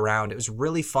cars go around. It was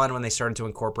really fun when they started to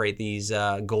incorporate these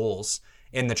goals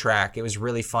in the track. It was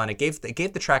really fun. It gave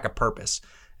the track a purpose.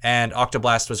 And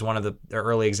Octoblast was one of the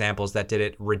early examples that did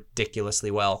it ridiculously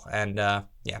well. And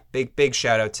big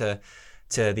shout out to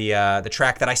the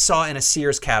track that I saw in a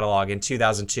Sears catalog in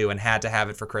 2002 and had to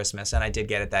have it for Christmas, and I did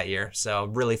get it that year. So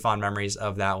really fond memories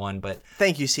of that one. But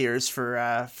thank you, Sears,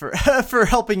 for for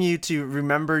helping you to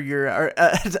remember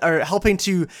or helping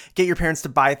to get your parents to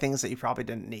buy things that you probably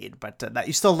didn't need, but that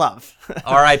you still love.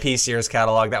 R.I.P. Sears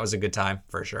catalog. That was a good time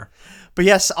for sure. But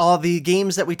yes, all the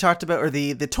games that we talked about, or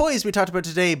the toys we talked about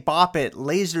today, Bop It,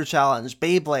 Laser Challenge,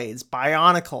 Beyblades,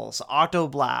 Bionicles,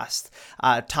 Octoblast,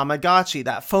 Tamagotchi,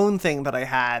 that phone thing that I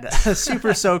had,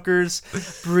 Super Soakers,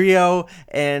 Brio,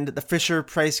 and the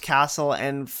Fisher-Price Castle.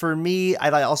 And for me,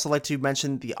 I'd also like to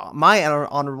mention my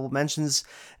honorable mentions,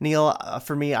 Neil.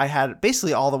 For me, I had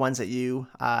basically all the ones that you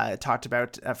talked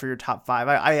about for your top 5.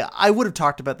 I would have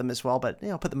talked about them as well, but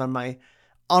put them on my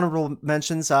honorable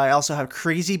mentions. I also have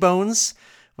Crazy Bones,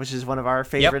 which is one of our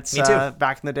favorites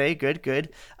back in the day. Good.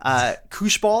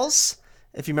 Koosh Balls,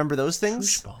 if you remember those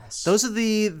things. Koosh Balls. Those are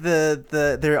the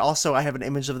they're also, I have an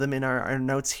image of them in our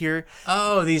notes here.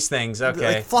 Oh, these things.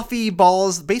 Okay. Like fluffy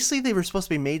balls. Basically, they were supposed to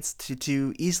be made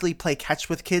to easily play catch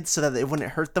with kids so that it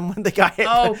wouldn't hurt them when they got hit.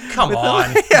 Oh, come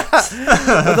on.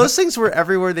 But those things were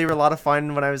everywhere. They were a lot of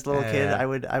fun when I was a little kid.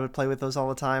 I would play with those all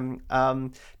the time.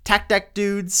 Tac Deck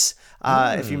Dudes,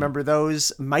 if you remember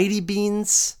those. Mighty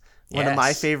Beans, one of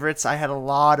my favorites. I had a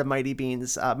lot of Mighty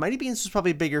Beans. Mighty Beans was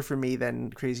probably bigger for me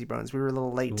than Crazy Bones. We were a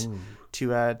little late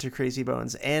to Crazy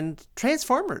Bones. And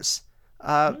Transformers.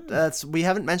 We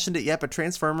haven't mentioned it yet, but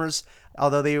Transformers,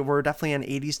 although they were definitely an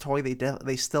 80s toy,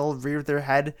 they still reared their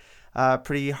head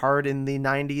pretty hard in the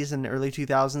 90s and early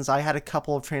 2000s. I had a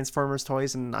couple of Transformers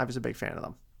toys, and I was a big fan of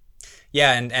them.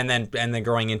 Yeah, and then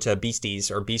growing into Beasties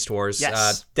or Beast Wars,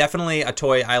 definitely a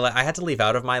toy I had to leave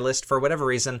out of my list for whatever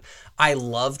reason. I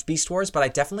loved Beast Wars, but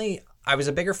I was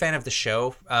a bigger fan of the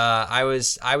show. I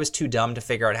was too dumb to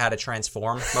figure out how to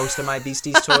transform most of my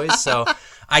Beasties toys, so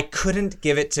I couldn't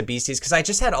give it to Beasties because I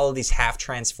just had all of these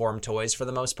half-transformed toys for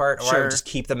the most part, or I would just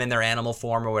keep them in their animal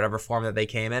form or whatever form that they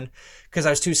came in because I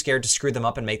was too scared to screw them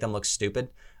up and make them look stupid.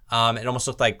 It almost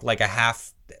looked like a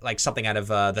half, like something out of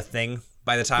The Thing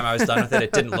by the time I was done with it.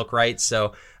 It didn't look right.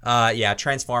 So yeah,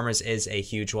 Transformers is a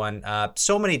huge one.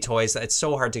 So many toys. It's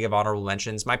so hard to give honorable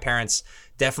mentions. My parents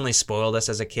definitely spoiled us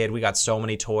as a kid. We got so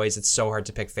many toys. It's so hard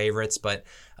to pick favorites, but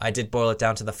I did boil it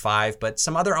down to the 5. But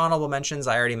some other honorable mentions,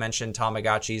 I already mentioned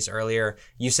Tamagotchis earlier.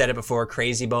 You said it before,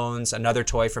 Crazy Bones, another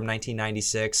toy from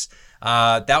 1996.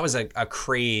 That was a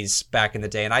craze back in the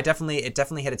day, and it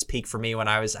definitely hit its peak for me when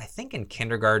I was, I think, in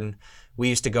kindergarten. We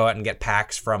used to go out and get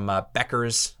packs from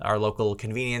Becker's, our local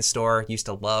convenience store. Used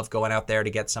to love going out there to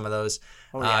get some of those,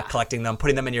 collecting them,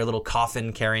 putting them in your little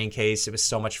coffin carrying case. It was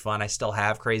so much fun. I still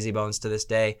have Crazy Bones to this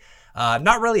day.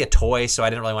 Not really a toy, so I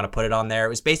didn't really want to put it on there. It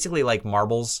was basically like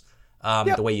marbles.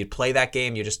 The way you'd play that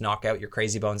game, you just knock out your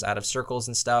Crazy Bones out of circles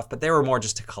and stuff. But they were more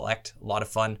just to collect. A lot of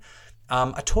fun.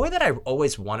 A toy that I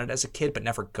always wanted as a kid but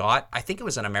never got, I think it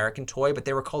was an American toy, but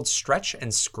they were called Stretch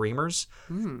and Screamers.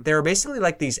 They were basically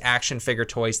like these action figure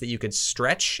toys that you could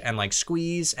stretch and like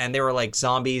squeeze, and they were like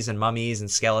zombies and mummies and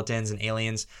skeletons and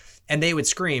aliens, and they would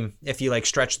scream if you like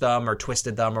stretched them or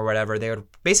twisted them or whatever. They were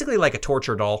basically like a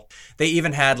torture doll. They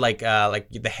even had like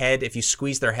the head, if you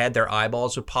squeeze their head, their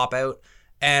eyeballs would pop out.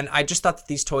 And I just thought that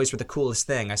these toys were the coolest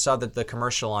thing. I saw the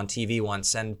commercial on TV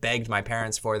once and begged my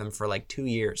parents for them for like 2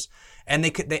 years. And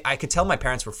I could tell my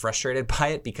parents were frustrated by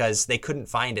it because they couldn't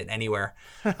find it anywhere.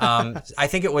 I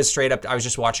think it was straight up, I was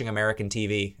just watching American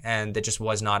TV, and it just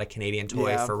was not a Canadian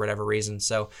toy for whatever reason.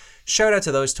 So shout out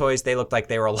to those toys. They looked like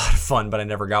they were a lot of fun, but I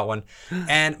never got one.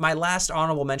 And my last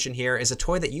honorable mention here is a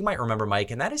toy that you might remember,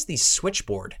 Mike, and that is the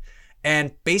Switchboard.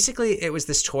 And basically it was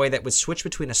this toy that would switch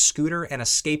between a scooter and a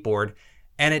skateboard,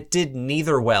 and it did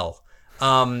neither well.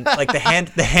 Like the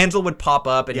handle would pop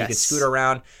up and you could scoot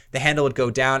around. The handle would go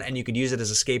down and you could use it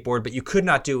as a skateboard, but you could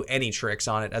not do any tricks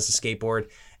on it as a skateboard.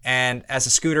 And as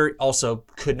a scooter, also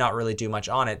could not really do much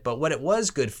on it. But what it was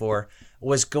good for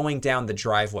was going down the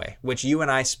driveway, which you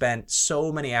and I spent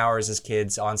so many hours as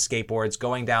kids on skateboards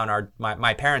going down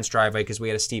my parents' driveway because we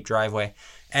had a steep driveway.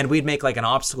 And we'd make like an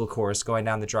obstacle course going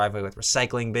down the driveway with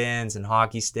recycling bins and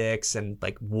hockey sticks and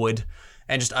like wood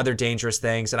and just other dangerous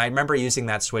things. And I remember using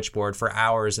that switchboard for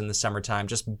hours in the summertime,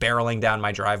 just barreling down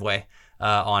my driveway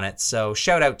on it. So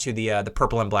shout out to the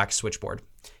purple and black switchboard.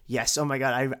 Yes. Oh my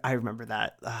God. I remember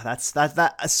that.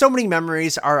 That. So many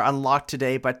memories are unlocked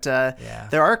today, but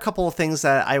there are a couple of things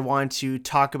that I want to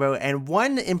talk about. And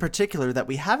one in particular that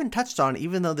we haven't touched on,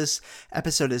 even though this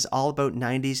episode is all about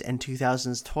 90s and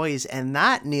 2000s toys. And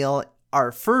that, Neil,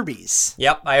 are Furbies.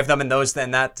 Yep. I have them in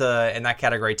that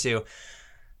category too.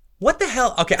 What the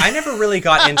hell? Okay, I never really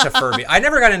got into Furby. I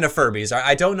never got into Furbies.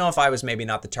 I don't know if I was maybe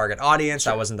not the target audience.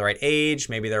 Sure. I wasn't the right age.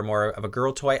 Maybe they're more of a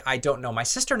girl toy. I don't know. My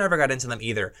sister never got into them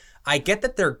either. I get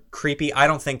that they're creepy. I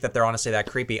don't think that they're honestly that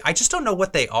creepy. I just don't know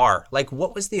what they are. Like,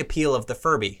 what was the appeal of the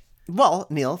Furby? Well,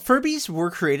 Neil, Furbies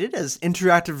were created as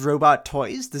interactive robot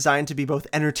toys designed to be both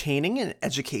entertaining and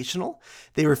educational.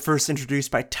 They were first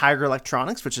introduced by Tiger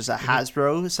Electronics, which is a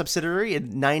Hasbro subsidiary,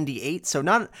 in '98, so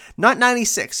not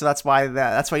 '96. So that's why you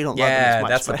don't love them as much.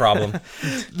 Yeah, that's the problem.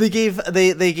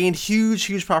 They gained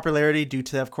huge popularity due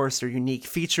to, of course, their unique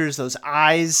features, those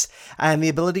eyes, and the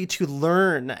ability to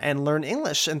learn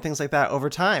English and things like that over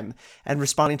time, and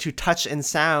responding to touch and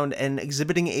sound and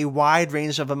exhibiting a wide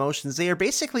range of emotions. They are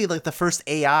basically like the first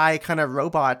AI kind of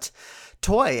robot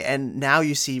toy, and now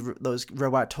you see those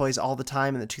robot toys all the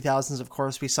time. In the 2000s, of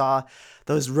course, we saw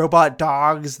those robot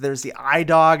dogs. There's the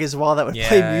iDog as well that would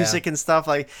play music and stuff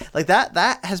like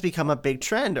that has become a big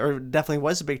trend, or definitely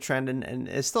was a big trend, and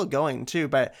is still going too.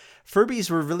 But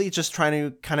Furbies were really just trying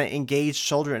to kind of engage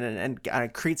children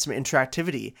and create some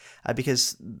interactivity,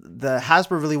 because the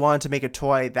Hasbro really wanted to make a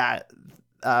toy that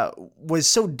was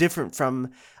so different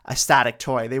from a static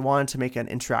toy. They wanted to make an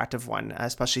interactive one,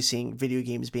 especially seeing video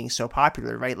games being so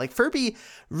popular, right? Like Furby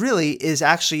really is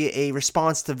actually a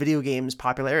response to video games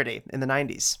popularity in the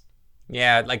 90s.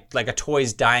 Yeah, like a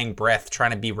toy's dying breath,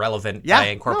 trying to be relevant by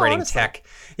incorporating tech.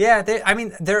 Yeah,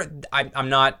 I'm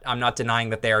not denying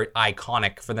that they are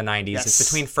iconic for the 90s. Yes.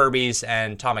 It's between Furbies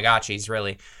and Tamagotchis,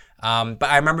 really. But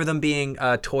I remember them being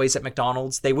toys at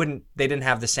McDonald's. They didn't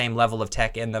have the same level of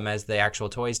tech in them as the actual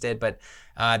toys did, but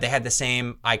they had the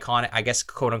same iconic, I guess,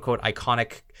 quote unquote,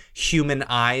 iconic human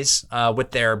eyes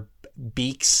with their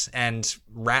beaks and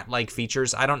rat-like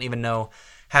features. I don't even know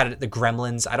the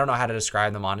gremlins. I don't know how to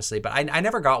describe them, honestly, but I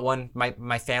never got one.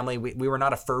 My family, we were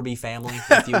not a Furby family,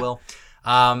 if you will.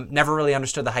 Never really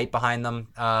understood the hype behind them.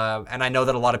 And I know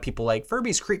that a lot of people like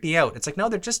Furbies creep me out. It's like, no,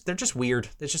 they're just weird.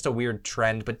 It's just a weird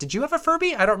trend. But did you have a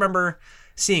Furby? I don't remember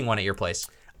seeing one at your place.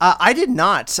 I did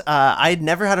not. I'd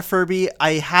never had a Furby.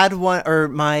 I had one, or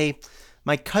my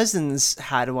cousins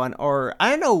had one, or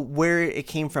I don't know where it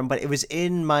came from, but it was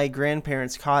in my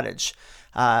grandparents' cottage.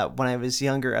 when I was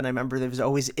younger, and I remember they was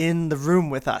always in the room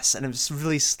with us, and it was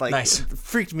really like Nice. it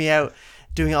freaked me out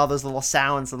doing all those little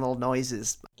sounds and little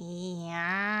noises. Yum.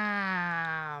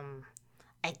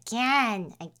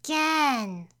 Again.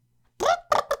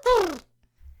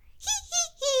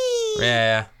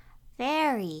 Yeah.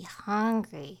 Very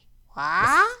hungry.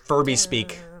 What? Furby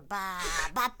speak. Ba,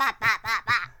 ba, ba, ba, ba,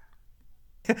 ba.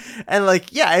 And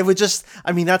like, yeah, it would just,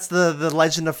 I mean, that's the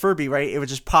legend of Furby, right? It would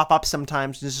just pop up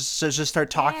sometimes and just start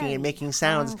talking Very and making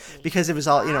sounds hungry. because it was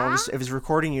all, you know, it was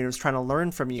recording you. It was trying to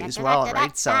learn from you as well,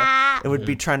 right? So it would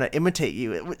be trying to imitate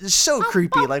you. It was so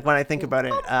creepy, like when I think about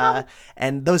it.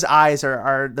 And those eyes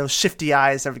are those shifty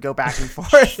eyes that would go back and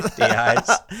forth. The eyes.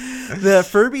 The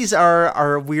Furbies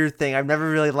are a weird thing. I've never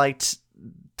really liked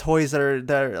toys that are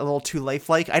a little too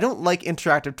lifelike. I don't like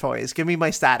interactive toys. Give me my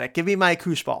static. Give me my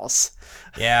koosh balls.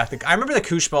 Yeah, I remember the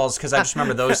koosh balls because I just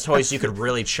remember those toys. You could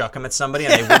really chuck them at somebody,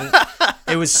 and they wouldn't.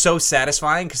 It was so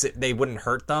satisfying because they wouldn't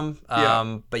hurt them,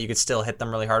 but you could still hit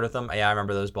them really hard with them. Yeah, I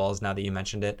remember those balls. Now that you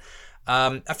mentioned it,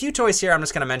 a few toys here. I'm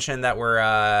just gonna mention that were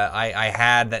I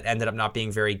had that ended up not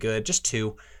being very good. Just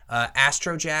two.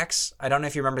 Astro Jacks. I don't know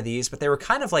if you remember these, but they were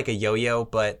kind of like a yo-yo,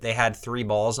 but they had 3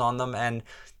 balls on them, and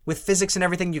with physics and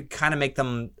everything, you kind of make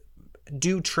them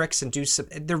do tricks and do some.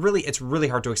 It's really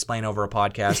hard to explain over a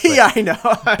podcast. But Yeah, I know.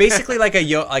 basically, like a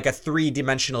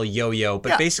 3-dimensional yo-yo.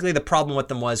 But basically, the problem with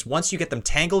them was once you get them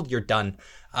tangled, you're done.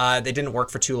 They didn't work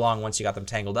for too long once you got them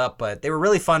tangled up, but they were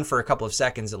really fun for a couple of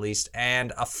seconds at least.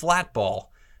 And a flat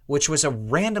ball, which was a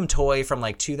random toy from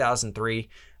like 2003.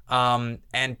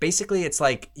 And basically it's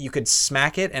like you could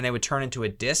smack it and it would turn into a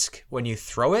disc. When you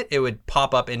throw it, it would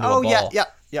pop up into a ball.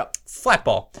 Yeah. Flat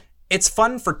ball. It's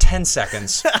fun for 10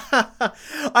 seconds.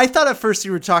 I thought at first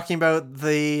you were talking about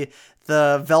the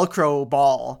Velcro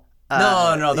ball.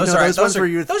 No, those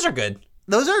are good.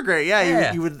 Those are great. Yeah,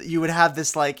 Yeah. You would have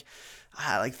this like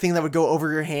thing that would go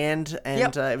over your hand,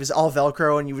 and it was all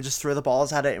Velcro, and you would just throw the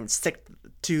balls at it and it would stick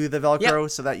to the Velcro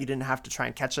so that you didn't have to try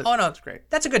and catch it. Oh no, that's great.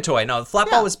 That's a good toy. No, the flat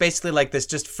ball was basically like this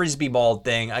just frisbee ball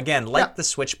thing. Again, like the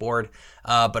switchboard,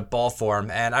 but ball form.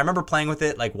 And I remember playing with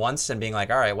it like once and being like,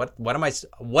 all right, what am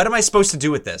I supposed to do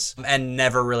with this? And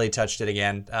never really touched it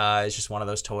again. It's just one of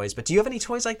those toys. But do you have any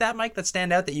toys like that, Mike, that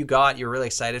stand out that you got, you're really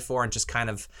excited for, and just kind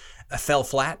of fell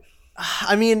flat?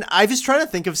 I mean, I was trying to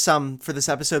think of some for this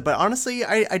episode, but honestly,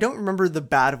 I don't remember the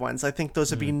bad ones. I think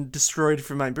those have been destroyed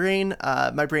from my brain.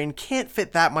 My brain can't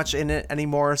fit that much in it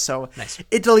anymore, so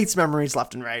it deletes memories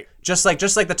left and right. Just like the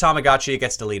Tamagotchi, it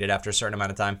gets deleted after a certain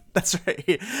amount of time. That's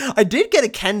right. I did get a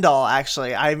Ken doll,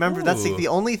 actually. I remember that's like the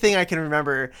only thing I can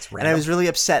remember, and I was really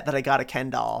upset that I got a Ken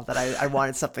doll, that I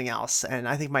wanted something else, and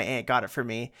I think my aunt got it for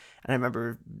me. And I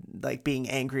remember like being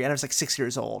angry, and I was like 6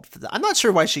 years old. I'm not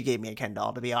sure why she gave me a Ken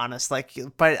doll, to be honest. Like,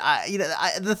 but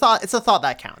it's a thought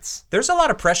that counts. There's a lot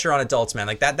of pressure on adults, man.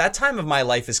 Like that time of my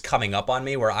life is coming up on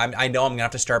me where I know I'm gonna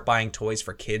have to start buying toys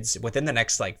for kids within the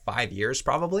next like 5 years,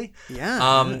 probably.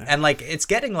 Yeah. And like it's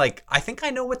getting like I think I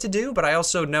know what to do, but I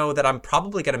also know that I'm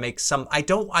probably gonna make some. I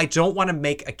don't want to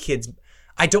make a kid's.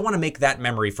 I don't want to make that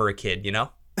memory for a kid, you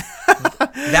know.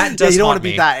 That does you don't want haunt to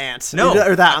be me. that aunt, No.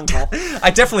 or that uncle.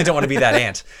 I definitely don't want to be that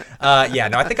aunt.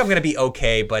 No, I think I'm going to be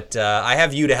okay, but I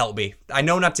have you to help me. I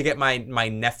know not to get my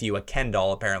nephew a Ken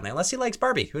doll, apparently, unless he likes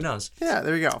Barbie. Who knows? Yeah,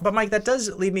 there you go. But, Mike, that does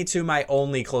lead me to my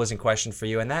only closing question for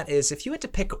you, and that is, if you had to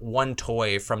pick one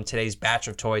toy from today's batch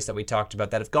of toys that we talked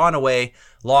about that have gone away,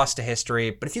 lost to history,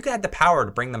 but if you had the power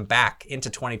to bring them back into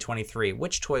 2023,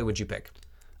 which toy would you pick?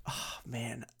 Oh,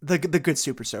 man, the good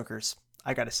Super Soakers,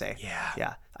 I gotta say.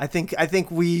 Yeah. I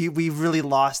think we really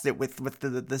lost it with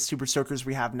the Super Soakers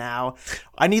we have now.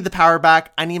 I need the power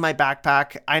back. I need my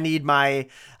backpack. I need my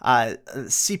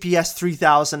CPS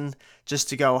 3000 just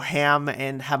to go ham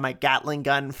and have my Gatling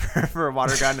gun for a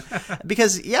water gun.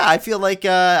 Because I feel like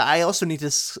I also need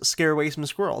to scare away some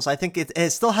squirrels. I think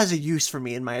it still has a use for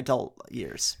me in my adult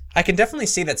years. I can definitely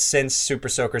see that since Super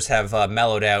Soakers have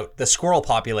mellowed out, the squirrel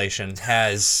population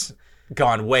has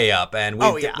gone way up, and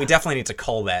we definitely need to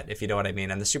cull that, if you know what I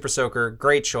mean. And the Super Soaker,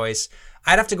 great choice.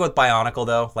 I'd have to go with Bionicle,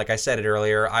 though. Like I said it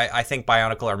earlier, I think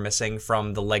Bionicle are missing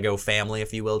from the Lego family,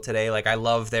 if you will, today. Like, I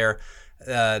love their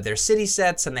city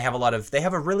sets, and they have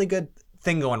a really good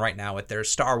thing going right now with their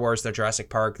Star Wars, their Jurassic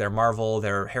Park, their Marvel,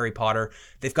 their Harry Potter.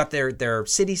 They've got their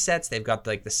city sets. They've got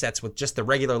like the sets with just the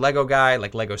regular Lego guy,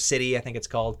 like Lego City, I think it's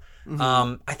called.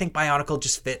 I think Bionicle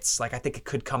just fits. Like, I think it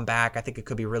could come back. I think it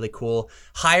could be really cool.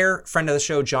 Hire friend of the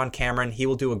show, John Cameron. He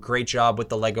will do a great job with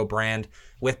the Lego brand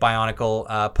with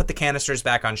Bionicle. Put the canisters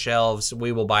back on shelves.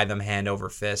 We will buy them hand over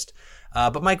fist.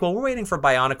 But Mike, while we're waiting for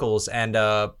Bionicles and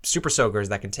Super Soakers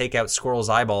that can take out squirrels'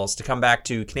 eyeballs to come back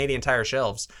to Canadian Tire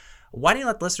shelves, why don't you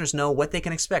let the listeners know what they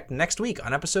can expect next week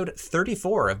on episode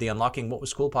 34 of the Unlocking What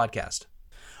Was Cool podcast?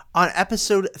 On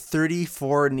episode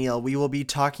 34, Neil, we will be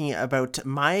talking about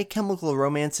My Chemical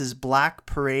Romance's Black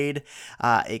Parade,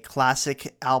 a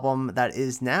classic album that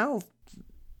is now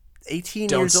 18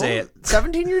 Don't years say old, it.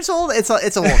 17 years old.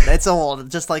 It's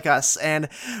old, just like us. And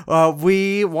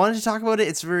we wanted to talk about it.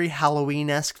 It's very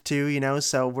Halloween-esque too, you know.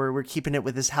 So we're keeping it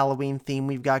with this Halloween theme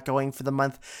we've got going for the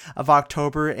month of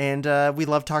October. And we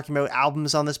love talking about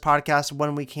albums on this podcast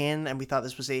when we can. And we thought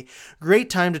this was a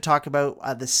great time to talk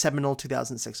about the seminal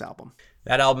 2006 album.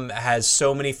 That album has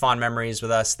so many fond memories with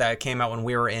us. That came out when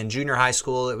we were in junior high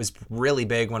school. It was really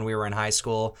big when we were in high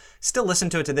school. Still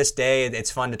listen to it to this day. It's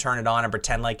fun to turn it on and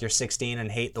pretend like you're 16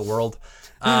 and hate the world.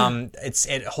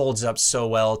 It holds up so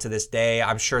well to this day.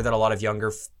 I'm sure that a lot of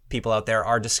younger people out there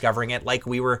are discovering it like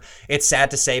we were. It's sad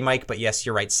to say, Mike, but yes,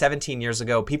 you're right. 17 years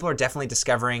ago, people are definitely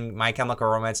discovering My Chemical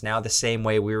Romance now the same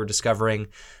way we were discovering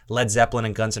Led Zeppelin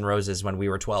and Guns N' Roses when we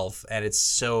were 12. And it's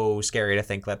so scary to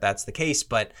think that that's the case,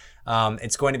 but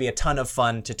it's going to be a ton of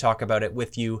fun to talk about it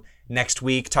with you next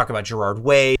week, talk about Gerard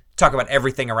Way, talk about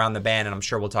everything around the band, and I'm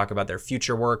sure we'll talk about their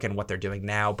future work and what they're doing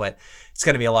now, but it's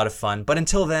going to be a lot of fun. But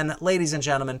until then, ladies and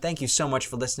gentlemen, thank you so much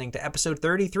for listening to episode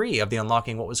 33 of the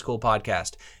Unlocking What Was Cool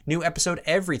podcast. New episode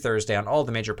every Thursday on all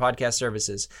the major podcast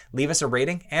services. Leave us a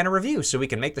rating and a review so we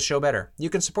can make the show better. You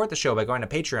can support the show by going to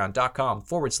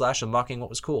patreon.com/unlocking what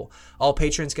was cool. All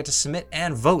patrons get to submit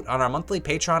and vote on our monthly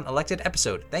Patreon elected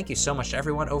episode. Thank you so much to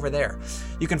everyone over there.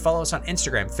 You can follow us on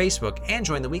Instagram, Facebook, and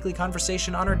join the weekly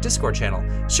conversation on our Discord channel.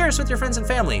 Share us with your friends and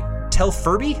family. Tell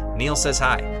Furby Neil says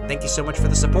hi. Thank you so much for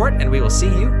the support, and we will see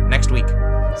you next week.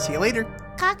 See you later.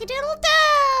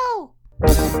 Cock-a-doodle-doo!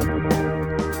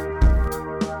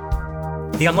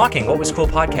 The Unlocking What Was Cool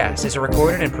podcast is a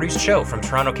recorded and produced show from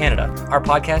Toronto, Canada. Our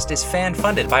podcast is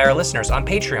fan-funded by our listeners on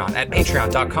Patreon at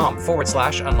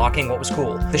patreon.com/unlocking what was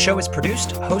cool. The show is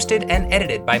produced, hosted, and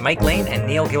edited by Mike Lane and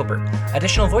Neil Gilbert.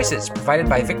 Additional voices provided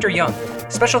by Victor Young.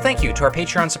 Special thank you to our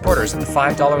Patreon supporters at the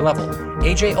 $5 level.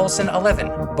 AJ Olsen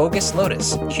 11, Bogus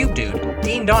Lotus, Cube Dude,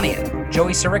 Dean Donian,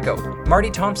 Joey Sirico, Marty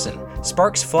Thompson,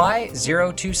 Sparks Fly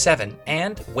 027,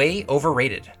 and Way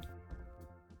Overrated.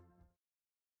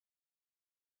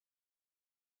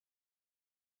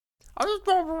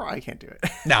 I can't do it.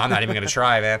 No, I'm not even going to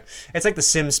try, man. It's like the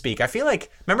Sim speak. I feel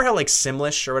like, remember how like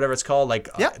Simlish or whatever it's called? Like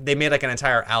Yeah. they made like an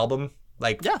entire album.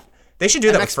 Like Yeah. They should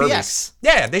do that with MXPX. Furby.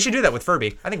 Yeah, they should do that with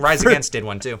Furby. I think Rise Against did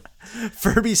one too.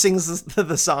 Furby sings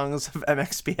the songs of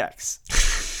MXPX.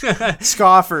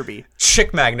 Ska Furby.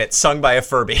 Chick Magnet sung by a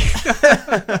Furby.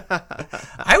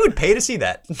 I would pay to see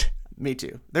that. Me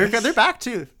too. They're back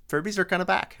too. Furbies are kind of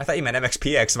back. I thought you meant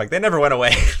MXPX. I'm like, they never went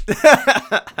away.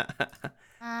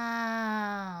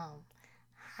 Oh,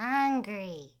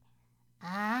 hungry.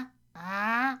 Yeah,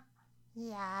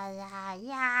 yeah,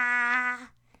 yeah.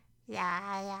 Yeah,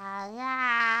 yeah,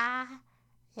 yeah.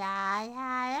 Yeah,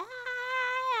 yeah,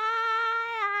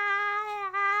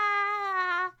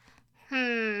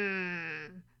 yeah.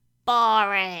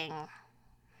 Boring.